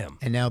about him.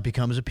 And now it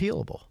becomes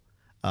appealable.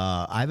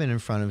 I've been in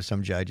front of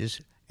some judges,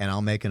 and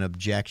I'll make an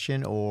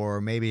objection or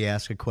maybe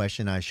ask a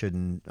question I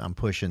shouldn't. I'm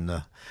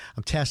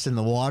testing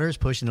the waters,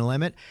 pushing the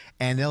limit,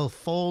 and they'll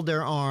fold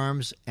their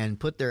arms and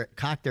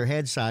cock their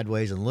head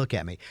sideways and look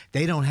at me.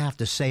 They don't have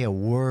to say a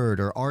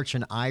word or arch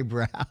an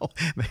eyebrow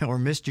or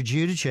Mr.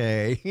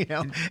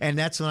 Giudice, and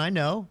that's when I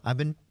know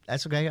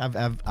that's okay.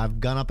 I've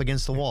gone up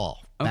against the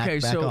wall.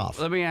 Back off.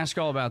 Let me ask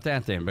all about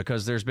that then,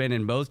 because there's been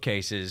in both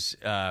cases,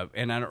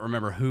 and I don't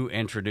remember who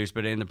introduced,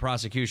 but in the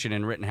prosecution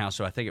in Rittenhouse,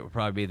 so I think it would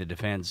probably be the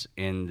defense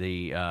in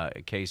the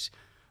case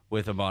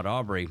with Ahmaud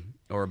Arbery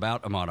or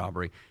about Ahmaud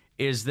Arbery,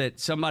 is that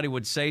somebody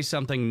would say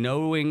something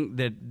knowing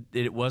that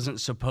it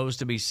wasn't supposed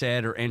to be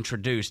said or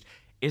introduced.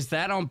 Is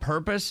that on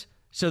purpose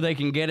so they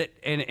can get it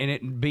and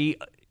it be...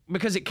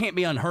 Because it can't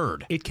be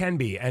unheard. It can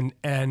be.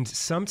 And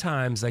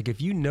sometimes, like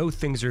if you know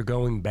things are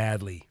going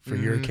badly for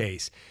your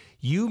case,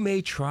 you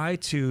may try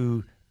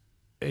to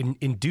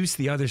induce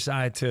the other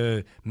side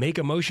to make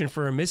a motion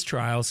for a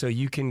mistrial so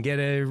you can get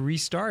a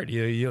restart.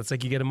 It's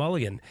like you get a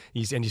mulligan.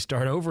 And you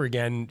start over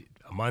again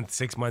a month,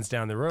 6 months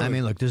down the road. I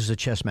mean, look, this is a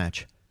chess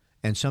match.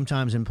 And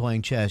sometimes in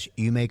playing chess,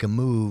 you make a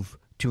move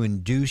to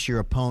induce your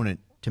opponent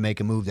to make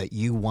a move that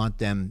you want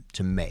them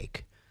to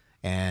make.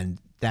 And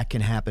that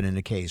can happen in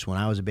a case. When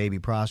I was a baby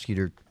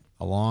prosecutor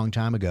a long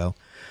time ago,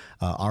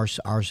 our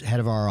head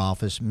of our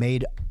office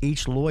made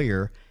each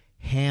lawyer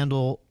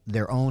handle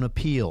their own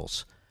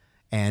appeals.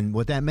 And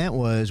what that meant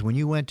was when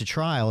you went to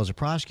trial as a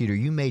prosecutor,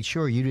 you made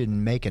sure you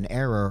didn't make an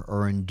error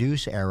or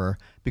induce error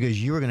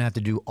because you were going to have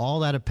to do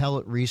all that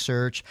appellate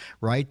research,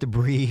 write the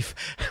brief,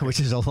 which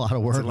is a lot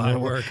of work. It's a lot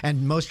of work.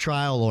 And most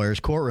trial lawyers,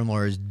 courtroom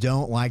lawyers,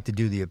 don't like to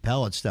do the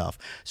appellate stuff.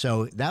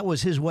 So that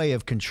was his way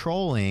of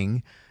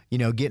controlling,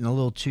 getting a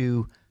little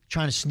too,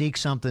 trying to sneak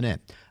something in.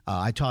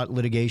 I taught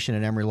litigation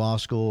at Emory Law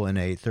School in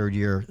a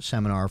third-year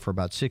seminar for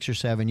about 6 or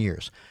 7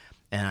 years.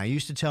 And I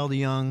used to tell the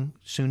young,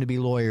 soon-to-be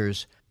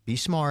lawyers, be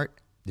smart,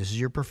 this is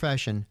your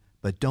profession,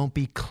 but don't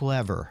be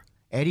clever.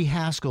 Eddie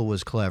Haskell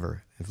was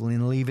clever.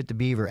 Leave it to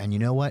Beaver. And you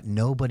know what?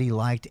 Nobody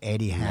liked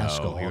Eddie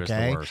Haskell, he was the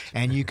okay? worst.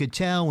 And you could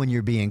tell when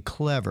you're being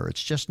clever.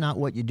 It's just not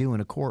what you do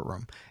in a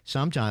courtroom.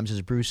 Sometimes,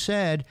 as Bruce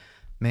said,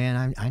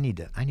 man, I need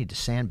to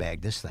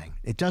sandbag this thing.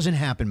 It doesn't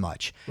happen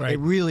much. Right. It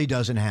really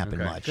doesn't happen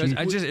much.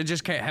 It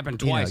just can't happen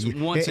twice.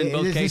 Once in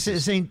both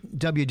cases. This ain't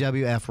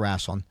WWF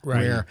wrestling,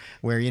 Right.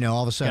 where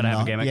all of a sudden, Gotta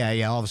have a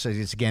gimmick. all of a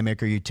sudden it's a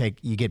gimmick, or you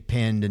get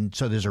pinned, and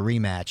so there's a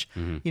rematch.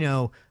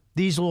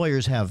 These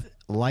lawyers have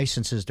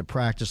licenses to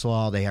practice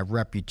law. They have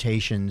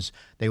reputations.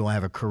 They will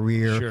have a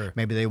career. Sure.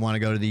 Maybe they want to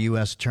go to the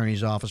U.S.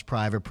 Attorney's Office,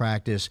 private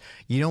practice.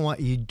 You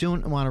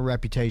don't want a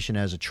reputation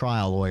as a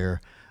trial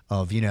lawyer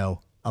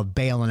of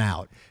bailing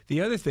out. The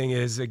other thing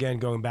is, again,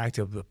 going back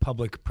to the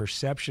public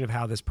perception of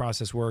how this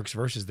process works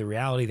versus the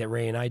reality that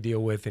Ray and I deal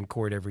with in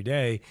court every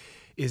day,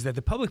 is that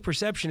the public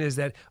perception is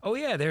that, oh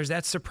yeah, there's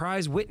that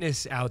surprise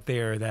witness out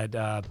there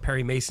that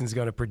Perry Mason's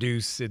going to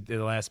produce at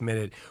the last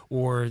minute,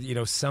 or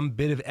some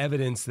bit of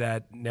evidence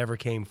that never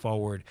came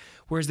forward.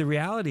 Whereas the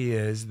reality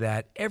is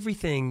that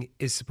everything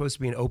is supposed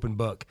to be an open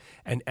book,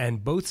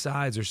 and both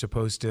sides are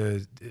supposed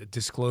to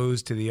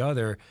disclose to the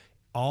other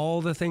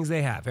all the things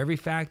they have, every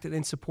fact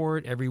in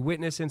support, every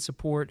witness in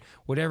support,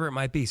 whatever it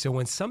might be. So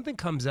when something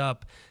comes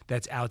up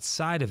that's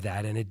outside of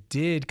that, and it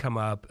did come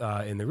up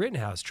in the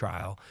Rittenhouse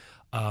trial,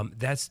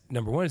 that's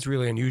number one, it's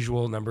really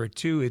unusual. Number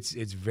two,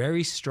 it's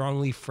very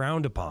strongly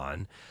frowned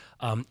upon.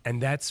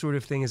 And that sort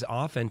of thing is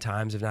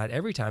oftentimes, if not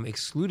every time,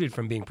 excluded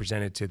from being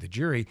presented to the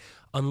jury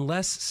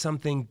unless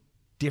something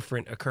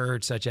different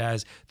occurred, such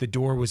as the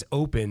door was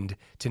opened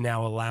to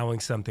now allowing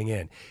something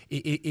in.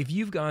 If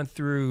you've gone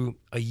through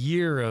a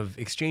year of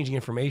exchanging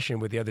information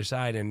with the other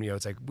side, and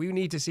it's like, we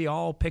need to see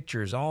all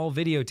pictures, all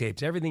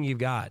videotapes, everything you've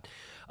got,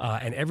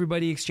 and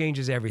everybody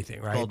exchanges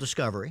everything, right? Called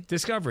discovery.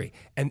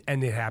 And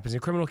it happens in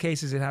criminal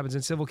cases, it happens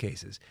in civil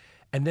cases.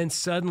 And then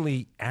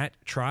suddenly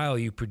at trial,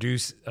 you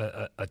produce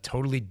a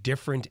totally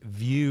different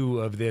view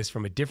of this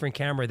from a different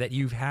camera that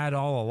you've had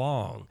all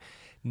along.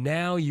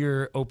 Now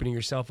you're opening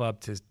yourself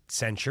up to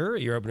censure,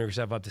 you're opening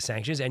yourself up to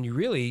sanctions, and you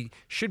really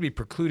should be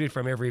precluded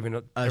from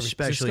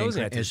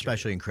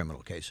especially in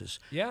criminal cases.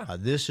 Yeah.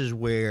 This is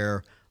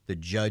where the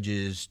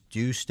judges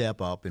do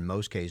step up in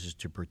most cases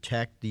to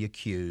protect the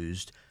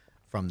accused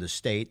from the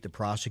state, the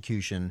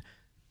prosecution,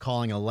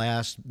 calling a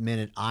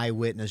last-minute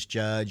eyewitness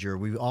judge, or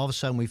all of a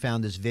sudden we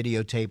found this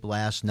videotape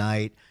last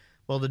night.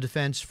 Well, the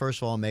defense,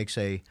 first of all, makes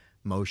a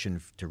motion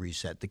to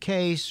reset the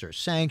case or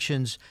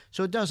sanctions.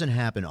 So it doesn't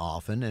happen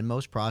often, and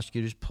most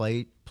prosecutors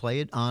play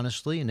it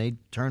honestly, and they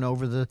turn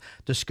over the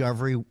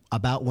discovery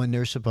about when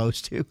they're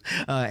supposed to,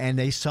 and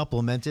they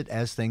supplement it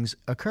as things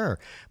occur.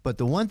 But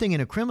the one thing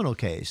in a criminal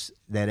case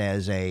that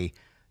as a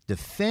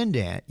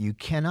defendant you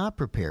cannot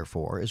prepare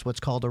for is what's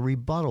called a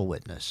rebuttal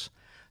witness.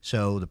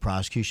 So the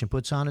prosecution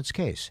puts on its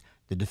case.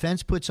 The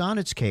defense puts on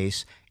its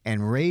case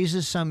and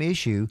raises some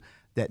issue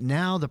that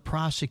now the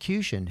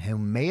prosecution, who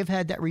may have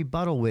had that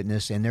rebuttal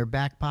witness in their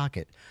back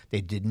pocket, they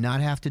did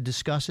not have to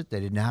discuss it, they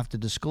didn't have to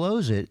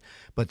disclose it,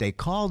 but they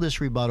called this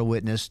rebuttal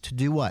witness to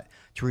do what?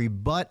 To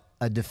rebut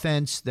a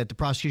defense that the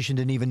prosecution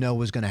didn't even know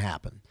was going to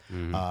happen.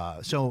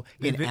 So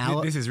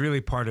this is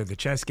really part of the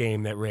chess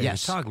game that Ray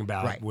was talking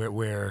about, right.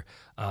 where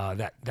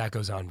that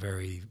goes on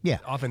very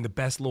often. The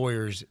best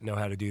lawyers know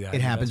how to do that.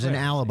 It happens in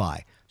alibi.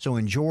 So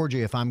in Georgia,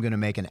 if I'm going to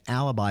make an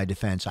alibi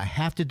defense, I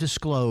have to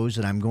disclose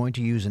that I'm going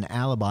to use an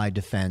alibi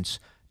defense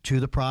to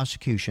the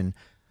prosecution.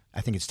 I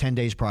think it's 10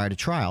 days prior to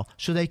trial,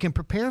 so they can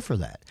prepare for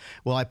that.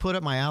 Well, I put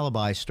up my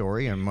alibi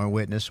story and my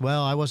witness.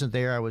 Well, I wasn't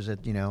there. I was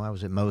at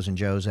Moe's and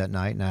Joe's that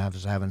night, and I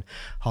was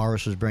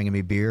Horace was bringing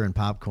me beer and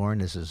popcorn.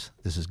 This is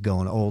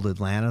going old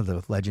Atlanta,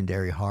 the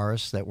legendary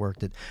Horace that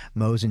worked at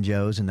Moe's and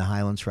Joe's in the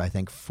Highlands for, I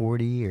think,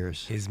 40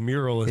 years. His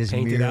mural is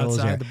painted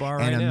outside the bar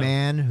right now. And a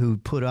man who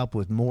put up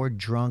with more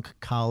drunk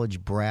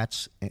college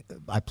brats,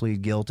 I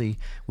plead guilty,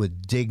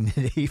 with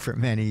dignity for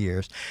many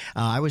years.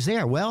 I was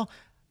there. Well,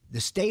 the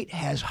state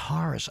has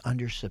Horace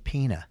under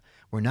subpoena.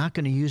 We're not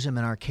going to use him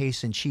in our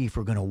case in chief.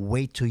 We're going to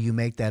wait till you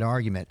make that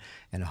argument.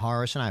 And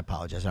Horace, and I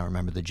apologize, I don't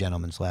remember the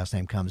gentleman's last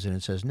name, comes in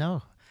and says,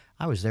 no,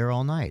 I was there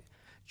all night.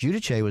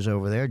 Giudice was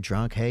over there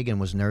drunk. Hagen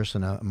was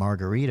nursing a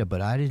margarita,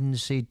 but I didn't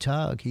see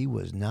Tug. He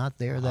was not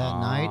there that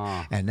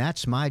night, and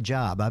that's my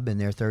job. I've been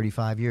there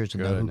 35 years to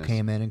know who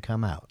came in and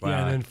come out.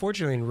 Yeah, and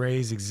unfortunately, in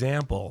Ray's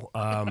example,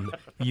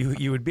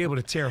 you would be able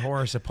to tear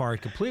Horace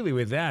apart completely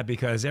with that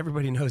because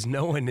everybody knows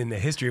no one in the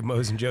history of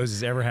Moe's and Joe's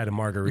has ever had a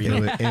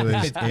margarita.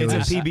 It's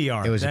a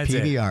PBR. It was That's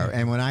a PBR.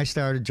 And when I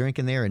started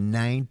drinking there in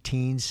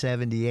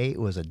 1978, it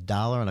was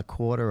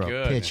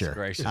 $1.25 a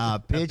pitcher. A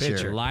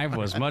pitcher. Life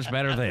was much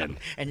better then.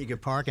 And you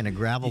could park in a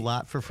gravel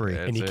lot for free.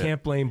 And you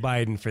can't blame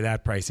Biden for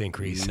that price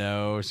increase.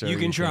 No, sir. You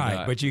can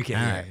try, but you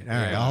can't. All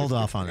right. I'll hold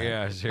off on that.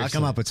 Yeah, seriously. I'll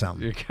come up with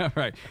something. All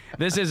right.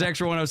 This is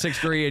Extra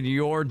 106.3 in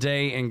your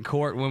day in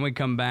court. When we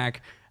come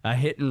back, a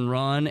hit and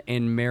run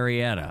in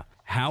Marietta.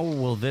 How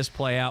will this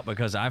play out?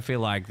 Because I feel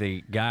like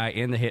the guy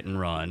in the hit and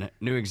run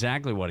knew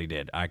exactly what he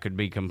did. I could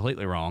be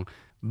completely wrong.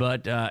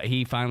 But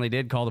he finally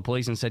did call the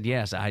police and said,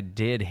 yes, I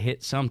did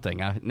hit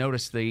something. I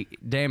noticed the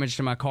damage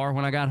to my car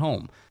when I got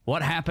home.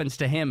 What happens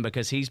to him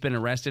because he's been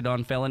arrested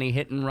on felony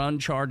hit and run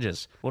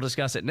charges? We'll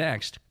discuss it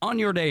next on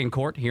Your Day in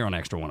Court here on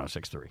Extra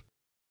 106.3.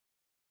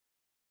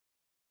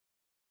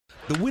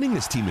 The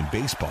winningest team in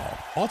baseball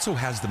also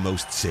has the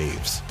most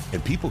saves,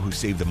 and people who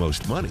save the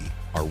most money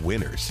are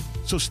winners.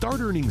 So start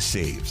earning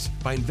saves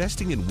by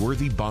investing in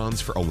worthy bonds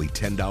for only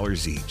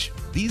 $10 each.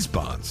 These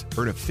bonds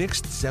earn a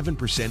fixed 7%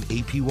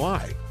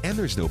 APY, and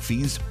there's no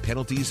fees,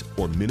 penalties,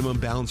 or minimum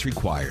balance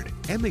required,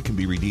 and they can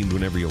be redeemed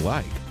whenever you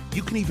like.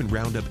 You can even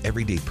round up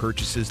everyday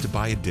purchases to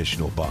buy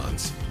additional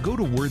bonds. Go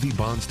to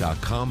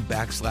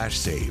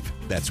worthybonds.com/save.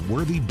 That's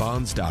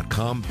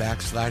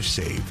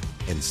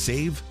worthybonds.com/save and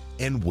save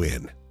and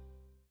win.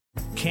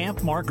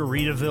 Camp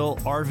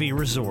Margaritaville RV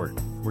Resort,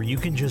 where you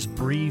can just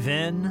breathe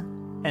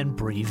in and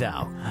breathe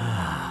out.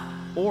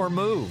 Or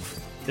move.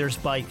 There's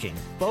biking,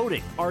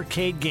 boating,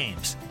 arcade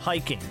games,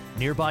 hiking,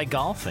 nearby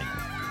golfing.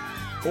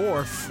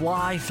 Or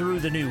fly through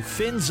the new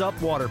Fins Up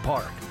Water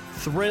Park.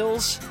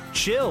 Thrills,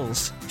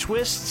 chills,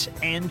 twists,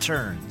 and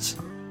turns.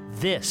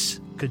 This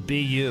could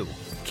be you.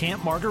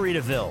 Camp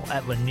Margaritaville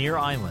at Lanier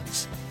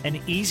Islands, an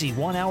easy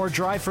 1-hour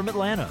drive from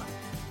Atlanta.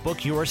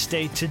 Book your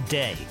stay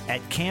today at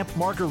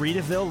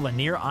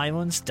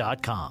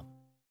campmargaritavillelanierislands.com.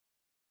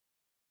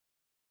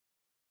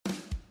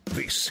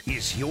 This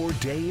is Your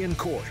Day in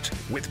Court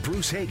with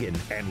Bruce Hagen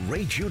and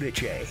Ray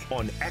Giudice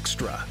on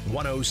Extra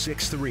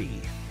 106.3.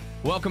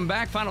 Welcome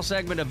back. Final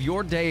segment of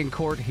Your Day in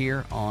Court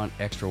here on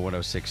Extra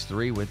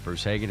 106.3 with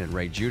Bruce Hagen and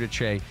Ray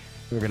Giudice.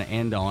 We're going to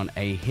end on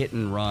a hit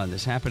and run.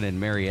 This happened in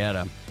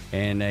Marietta,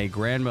 and a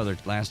grandmother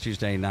last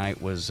Tuesday night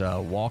was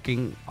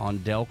walking on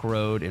Delk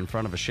Road in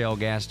front of a Shell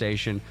gas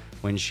station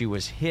when she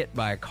was hit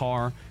by a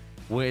car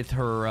with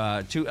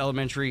her 2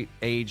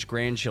 elementary-age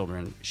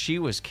grandchildren. She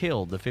was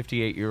killed. The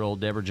 58-year-old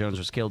Deborah Jones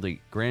was killed. The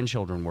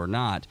grandchildren were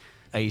not.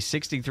 A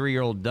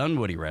 63-year-old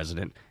Dunwoody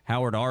resident,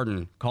 Howard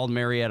Arden, called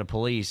Marietta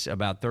police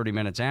about 30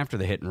 minutes after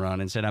the hit and run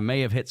and said, I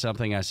may have hit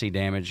something. I see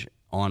damage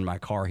on my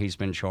car. He's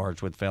been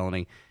charged with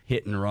felony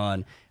hit and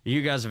run.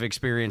 You guys have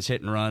experienced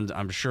hit and runs,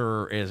 I'm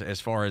sure,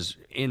 as far as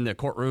in the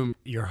courtroom.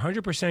 You're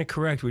 100%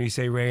 correct when you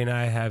say Ray and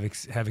I have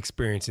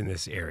experience in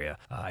this area.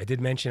 I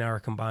did mention our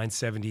combined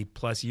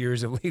 70-plus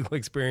years of legal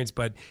experience,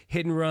 but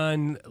hit and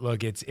run,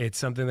 look, it's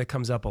something that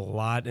comes up a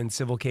lot in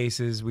civil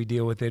cases. We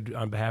deal with it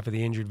on behalf of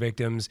the injured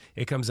victims.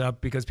 It comes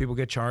up because people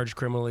get charged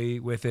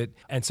criminally with it.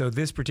 And so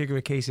this particular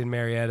case in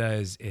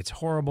Marietta it's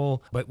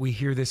horrible, but we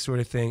hear this sort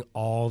of thing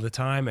all the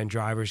time, and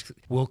drivers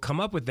will come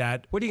up with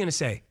that. What are you going to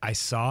say? I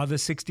saw saw the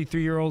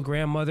 63-year-old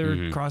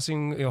grandmother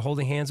crossing,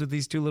 holding hands with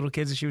these two little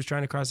kids as she was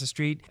trying to cross the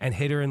street and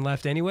hit her and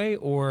left anyway,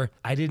 or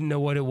I didn't know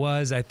what it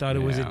was. I thought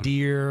it was a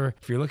deer.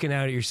 If you're looking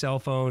out at your cell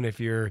phone, if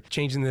you're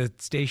changing the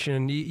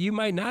station, you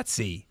might not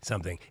see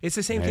something. It's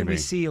the same thing we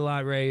see a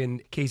lot, Ray, in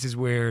cases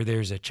where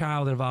there's a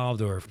child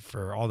involved, or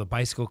for all the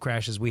bicycle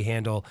crashes we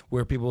handle,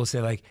 where people will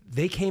say, like,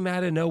 they came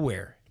out of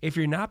nowhere. If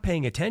you're not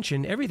paying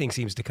attention, everything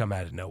seems to come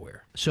out of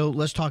nowhere. So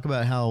let's talk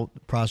about how the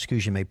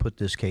prosecution may put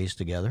this case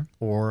together,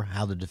 or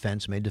how the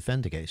defense may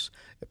defend the case.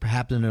 It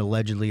happened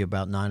allegedly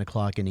about 9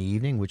 o'clock in the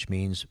evening, which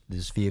means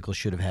this vehicle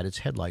should have had its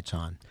headlights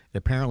on. It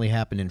apparently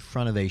happened in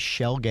front of a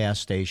Shell gas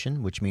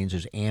station, which means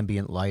there's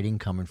ambient lighting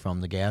coming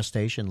from the gas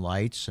station,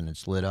 lights, and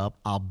it's lit up.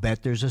 I'll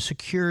bet there's a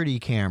security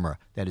camera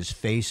that is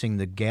facing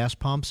the gas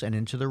pumps and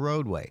into the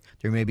roadway.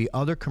 There may be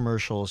other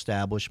commercial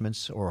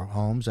establishments or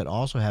homes that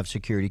also have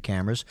security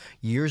cameras.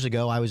 Years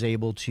ago, I was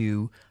able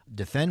to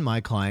defend my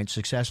client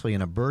successfully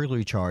in a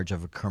burglary charge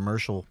of a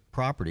commercial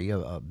property,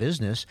 a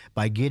business,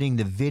 by getting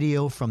the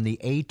video from the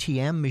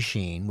ATM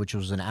machine, which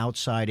was an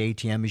outside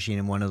ATM machine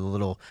in one of the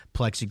little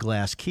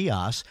plexiglass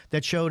kiosks,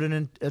 that showed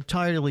an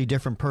entirely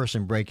different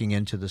person breaking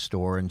into the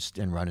store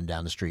and running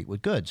down the street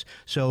with goods.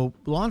 So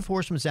law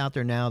enforcement's out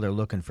there now. They're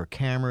looking for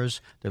cameras.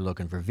 They're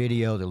looking for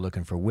video. They're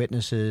looking for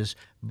witnesses.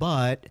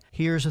 But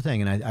here's the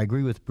thing, and I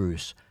agree with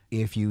Bruce.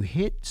 If you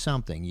hit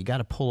something, you got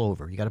to pull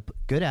over. You got to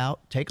get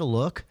out, take a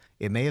look.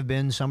 It may have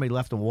been somebody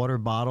left a water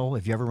bottle.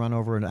 If you ever run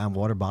over a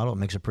water bottle, it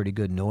makes a pretty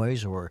good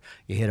noise. Or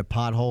you hit a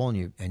pothole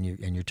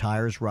and your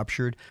tires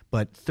ruptured.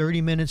 But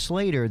 30 minutes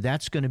later,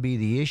 that's going to be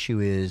the issue: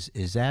 is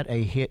that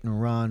a hit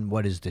and run?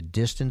 What is the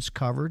distance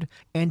covered?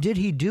 And did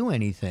he do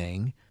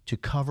anything to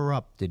cover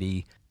up? Did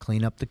he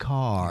clean up the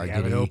car? Did he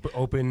have an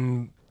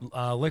open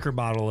liquor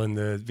bottle in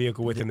the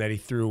vehicle with him that he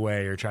threw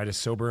away, or try to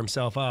sober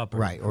himself up?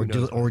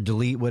 Or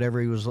delete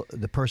whatever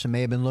the person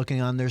may have been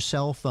looking on their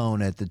cell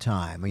phone at the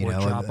time. Or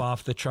drop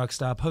off the truck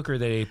stop hooker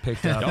that he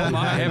picked up. Oh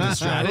my heavens,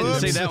 I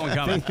didn't see that one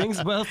coming. Things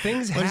happen. What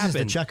is this,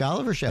 the Chuck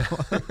Oliver show?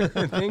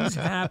 Things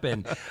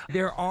happen.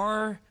 There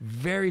are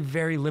very,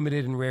 very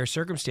limited and rare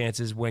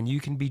circumstances when you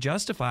can be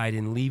justified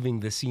in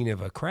leaving the scene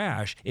of a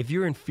crash if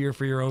you're in fear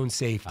for your own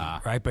safety,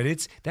 right?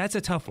 But that's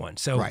a tough one.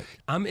 So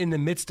I'm in the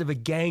midst of a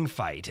gang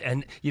fight,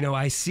 and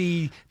I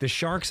see the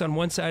Sharks on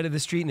one side of the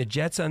street and the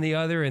Jets on the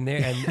other, and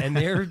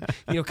they're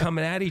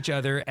coming at each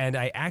other, and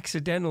I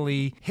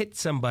accidentally hit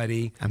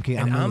somebody,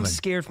 I'm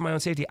scared for my own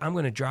safety. I'm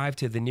going to drive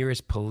to the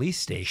nearest police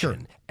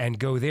station and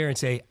go there and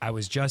say, I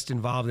was just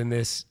involved in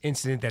this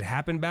incident that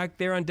happened back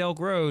there on Delk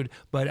Road,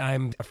 but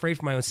I'm afraid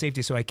for my own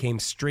safety, so I came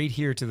straight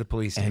here to the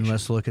police station. And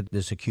let's look at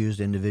this accused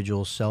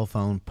individual's cell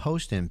phone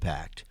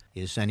post-impact.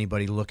 Is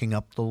anybody looking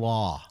up the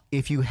law?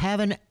 If you have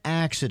an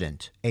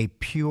accident, a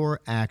pure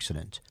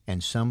accident,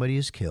 and somebody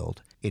is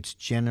killed, it's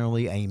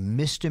generally a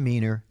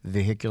misdemeanor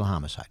vehicular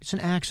homicide. It's an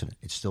accident.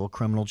 It's still a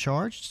criminal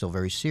charge. It's still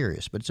very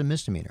serious, but it's a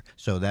misdemeanor.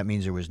 So that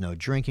means there was no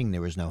drinking,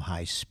 there was no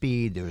high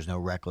speed, there was no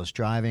reckless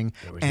driving,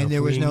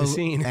 there was no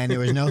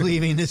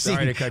leaving the scene.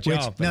 Sorry to cut you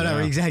off. No,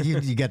 exactly.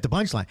 You get the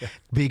punchline.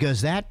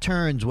 Because that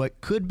turns what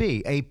could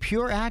be a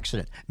pure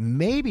accident.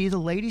 Maybe the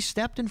lady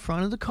stepped in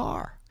front of the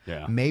car.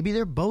 Yeah. Maybe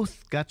they're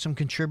both got some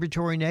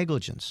contributory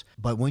negligence.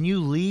 But when you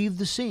leave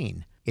the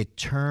scene, it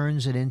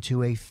turns it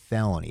into a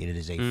felony. It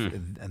is a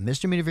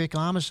misdemeanor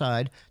vehicular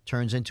homicide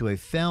turns into a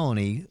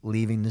felony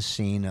leaving the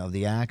scene of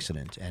the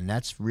accident. And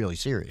that's really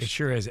serious. It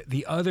sure is.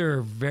 The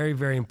other very,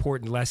 very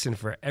important lesson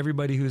for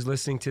everybody who's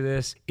listening to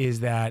this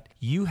is that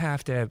you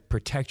have to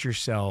protect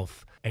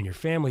yourself and your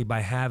family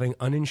by having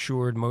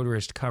uninsured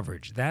motorist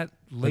coverage. That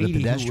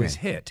lady who was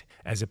hit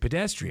as a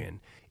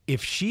pedestrian,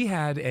 if she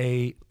had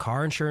a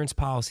car insurance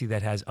policy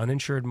that has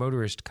uninsured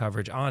motorist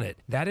coverage on it,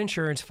 that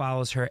insurance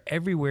follows her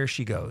everywhere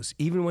she goes,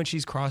 even when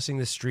she's crossing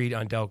the street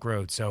on Delk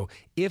Road. So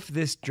if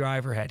this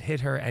driver had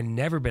hit her and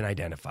never been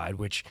identified,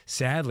 which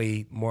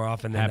sadly more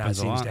often than not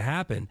seems to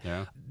happen,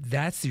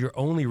 that's your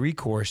only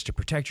recourse to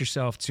protect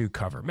yourself, to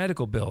cover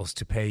medical bills,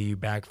 to pay you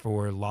back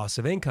for loss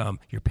of income,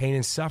 your pain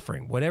and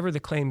suffering, whatever the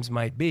claims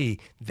might be,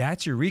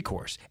 that's your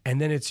recourse. And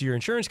then it's your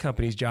insurance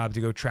company's job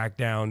to go track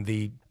down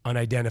the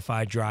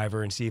unidentified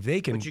driver and see if they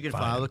can. But you can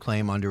file a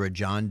claim under a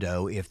John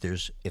Doe if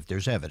there's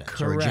evidence.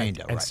 Correct. Or a Jane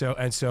Doe.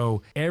 And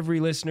so every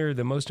listener,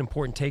 the most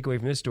important takeaway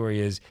from this story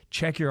is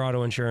check your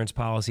auto insurance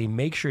policy.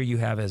 Make sure you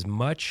have as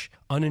much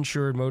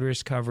uninsured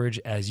motorist coverage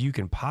as you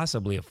can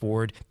possibly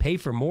afford. Pay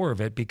for more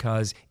of it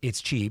because it's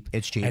cheap.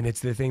 And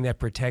it's the thing that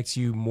protects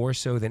you more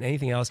so than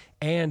anything else.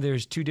 And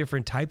there's two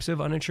different types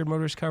of uninsured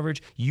motorist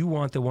coverage. You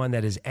want the one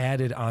that is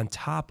added on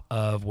top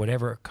of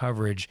whatever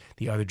coverage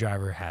the other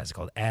driver has,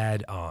 called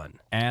add-on.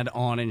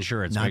 Add-on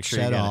insurance. Not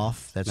set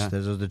off.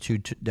 Those are the two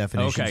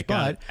definitions. Okay,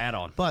 got it.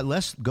 Add-on. But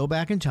let's go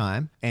back in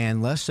time,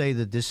 and let's say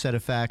that this set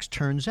of facts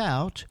turns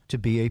out to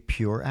be a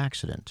pure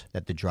accident,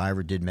 that the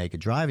driver did make a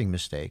driving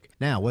mistake.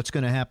 Now, what's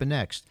going to happen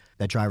next?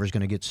 that driver's going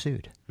to get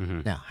sued.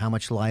 Now, how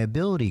much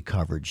liability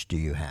coverage do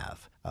you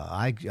have?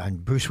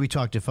 Bruce, we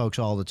talk to folks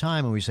all the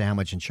time and we say, how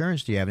much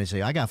insurance do you have? And they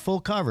say, I got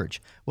full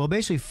coverage. Well,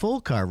 basically,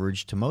 full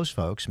coverage to most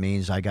folks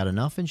means I got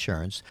enough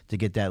insurance to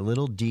get that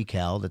little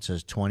decal that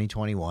says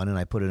 2021, and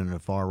I put it in the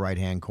far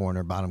right-hand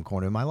corner, bottom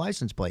corner of my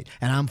license plate,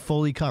 and I'm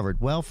fully covered.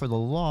 Well, for the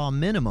law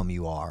minimum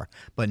you are,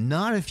 but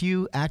not if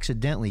you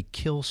accidentally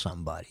kill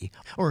somebody.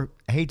 Or,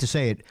 I hate to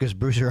say it because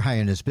Bruce and I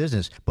are in this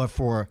business, but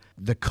for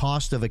the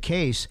cost of a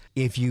case,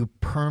 if you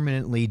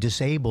permanently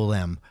disable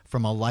them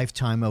from a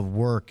lifetime of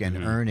work and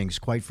earnings,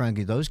 quite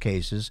frankly, those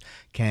cases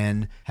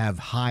can have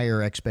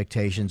higher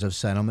expectations of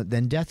settlement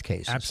than death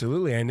cases.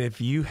 Absolutely. And if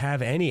you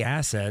have any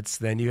assets,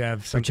 then you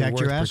have something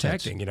worth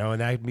protecting,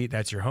 and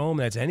that's your home,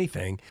 that's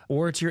anything,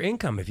 or it's your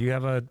income if you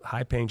have a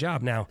high-paying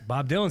job. Now,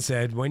 Bob Dylan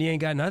said, when you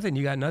ain't got nothing,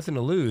 you got nothing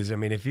to lose. I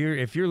mean, if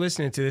you're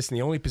listening to this and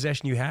the only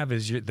possession you have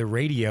is the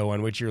radio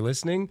on which you're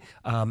listening,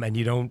 and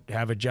you don't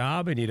have a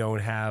job and you don't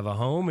have a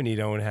home and you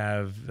don't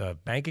have a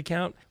bank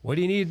account, what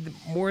do you need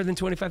more than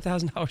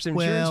 $25,000 in insurance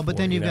Well, but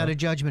then you've got a a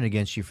judgment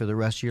against you for the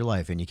rest of your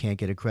life, and you can't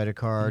get a credit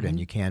card, and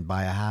you can't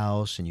buy a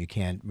house, and you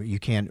can't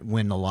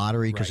win the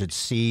lottery because it's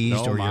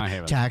seized, or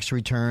your tax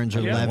returns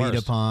are levied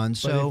upon.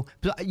 So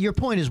your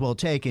point is well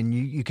taken.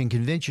 You can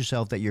convince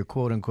yourself that you're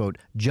quote unquote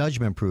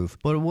judgment proof,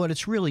 but what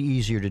it's really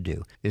easier to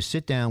do is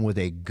sit down with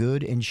a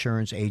good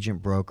insurance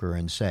agent broker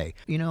and say,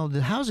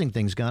 the housing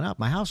thing's gone up.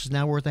 My house is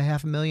now worth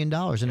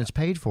 $500,000 and it's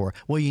paid for.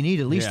 Well, you need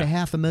at least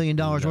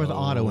 $500,000 worth of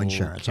auto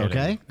insurance. Kidding.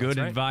 Okay, good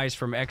advice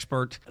from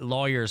expert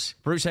lawyers.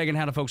 Bruce Hagan,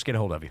 how do folks get a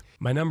hold of you?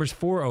 My number's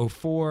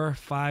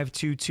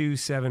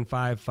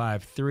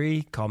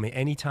 404-522-7553. Call me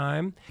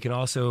anytime. You can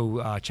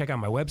also check out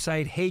my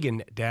website,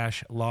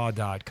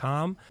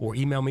 hagan-law.com, or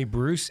email me,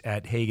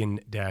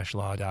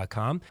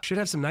 bruce@hagan-law.com. Should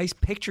have some nice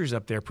pictures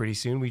up there pretty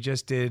soon. We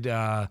just did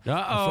a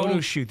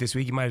photo shoot this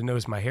week. You might have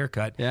noticed my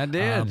haircut. Yeah, I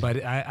did.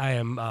 But I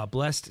am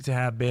blessed to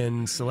have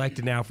been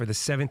selected now for the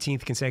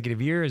 17th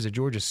consecutive year as a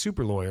Georgia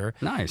super lawyer.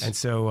 Nice. And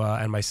so,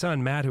 and my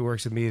son, Matt, who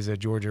works with me, is a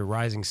Georgia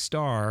rising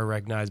star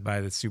recognized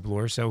by the super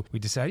lawyer. So we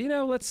decided,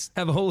 let's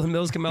have a Hole in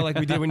Mills come out like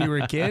we did when you were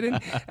a kid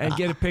and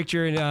get a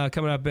picture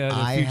coming up in the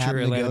future I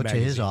happened Atlanta to go magazine.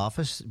 to his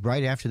office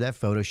right after that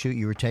photo shoot.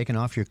 You were taking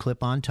off your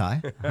clip-on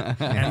tie.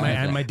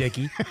 and my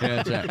dickie.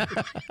 Yeah, that's right.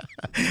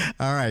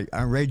 All right.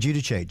 I'm Ray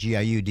Giudice,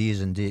 G-I-U-D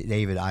as in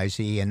David,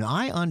 I-C-E. And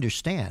I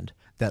understand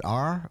that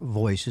our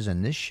voices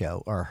in this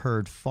show are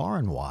heard far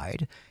and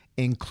wide,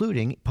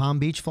 including Palm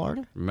Beach,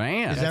 Florida.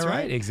 Man. Is that That's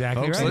right? right.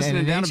 Exactly Folks right.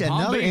 listening down in Palm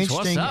another Beach,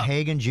 what's interesting up?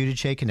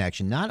 Hagan-Giudice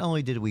connection. Not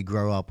only did we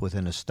grow up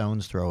within a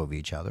stone's throw of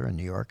each other in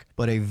New York,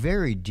 but a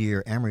very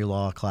dear Emory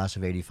Law class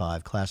of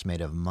 85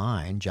 classmate of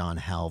mine, John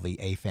Halvey,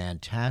 a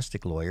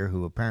fantastic lawyer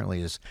who apparently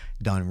has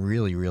done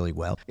really, really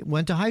well,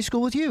 went to high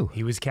school with you.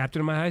 He was captain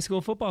of my high school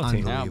football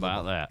team. How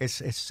about that?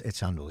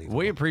 It's unbelievable.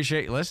 We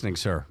appreciate you listening,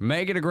 sir.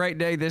 Make it a great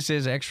day. This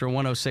is Extra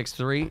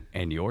 106.3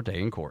 and your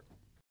day in court.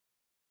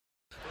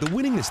 The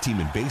winningest team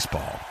in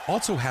baseball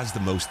also has the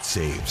most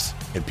saves,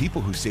 and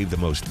people who save the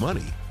most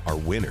money are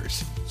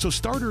winners. So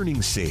start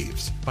earning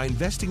saves by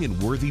investing in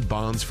worthy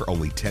bonds for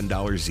only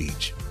 $10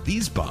 each.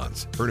 These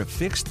bonds earn a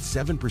fixed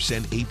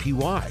 7%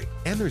 APY,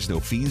 and there's no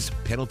fees,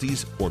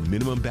 penalties, or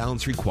minimum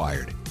balance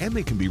required, and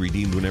they can be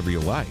redeemed whenever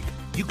you like.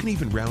 You can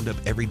even round up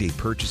everyday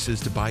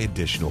purchases to buy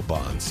additional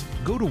bonds.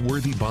 Go to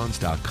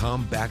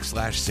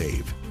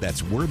worthybonds.com/save.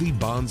 That's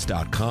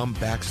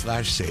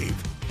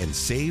worthybonds.com/save and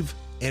save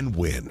and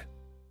win.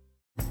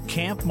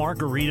 Camp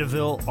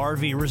Margaritaville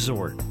RV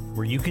Resort,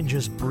 where you can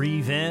just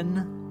breathe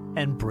in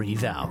and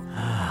breathe out.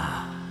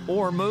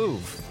 Or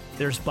move.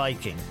 There's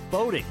biking,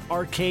 boating,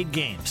 arcade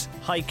games,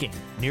 hiking,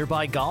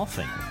 nearby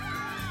golfing.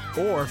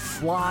 Or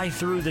fly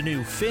through the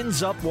new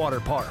Fins Up Water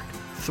Park.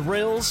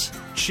 Thrills,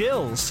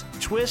 chills,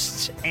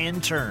 twists,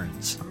 and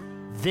turns.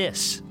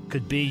 This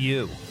could be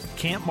you.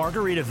 Camp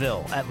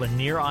Margaritaville at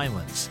Lanier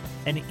Islands,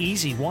 an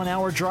easy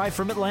 1-hour drive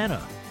from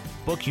Atlanta.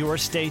 Book your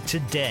stay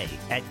today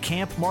at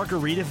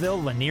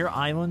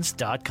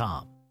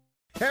campmargaritaville.lanierIslands.com.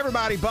 Hey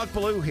everybody, Buck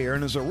Ballou here,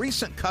 and as a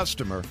recent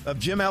customer of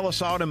Jim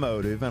Ellis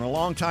Automotive and a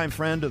longtime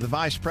friend of the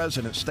Vice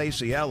President,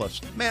 Stacy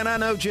Ellis, man, I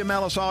know Jim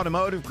Ellis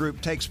Automotive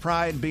Group takes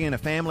pride in being a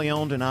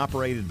family-owned and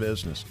operated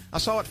business. I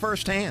saw it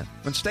firsthand.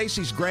 When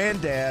Stacy's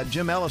granddad,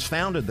 Jim Ellis,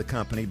 founded the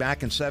company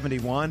back in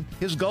 '71,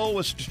 his goal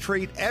was to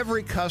treat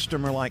every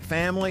customer like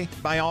family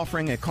by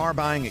offering a car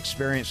buying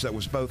experience that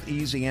was both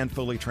easy and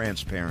fully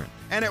transparent.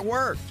 And it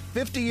worked.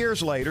 50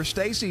 years later,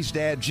 Stacy's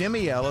dad,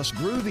 Jimmy Ellis,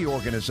 grew the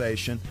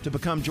organization to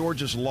become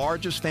Georgia's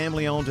largest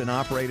family-owned and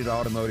operated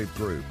automotive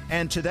group.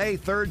 And today,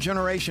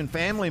 third-generation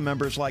family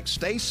members like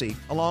Stacy,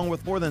 along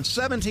with more than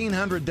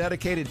 1,700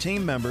 dedicated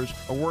team members,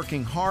 are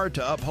working hard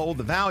to uphold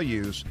the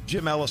values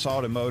Jim Ellis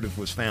Automotive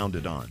was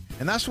founded on.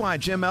 And that's why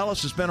Jim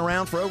Ellis has been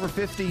around for over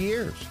 50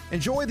 years.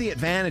 Enjoy the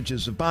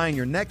advantages of buying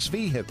your next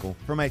vehicle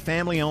from a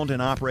family-owned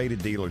and operated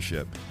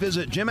dealership.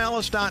 Visit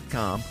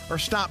jimellis.com or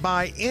stop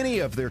by any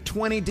of their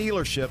 20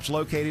 dealerships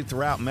located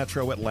throughout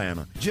Metro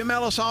Atlanta. Jim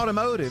Ellis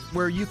Automotive,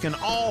 where you can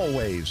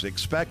always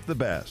expect the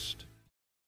best.